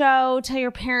this show, tell your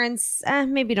parents,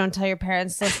 maybe don't tell your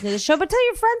parents to listen to the show, but tell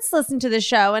your friends to listen to the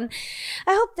show. And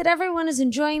I hope that everyone is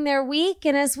enjoying their week.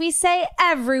 And as we say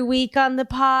every week on the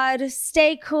pod,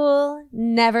 stay cool,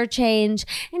 never change.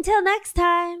 Until next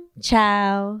time,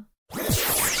 ciao.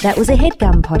 That was a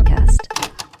HeadGum podcast.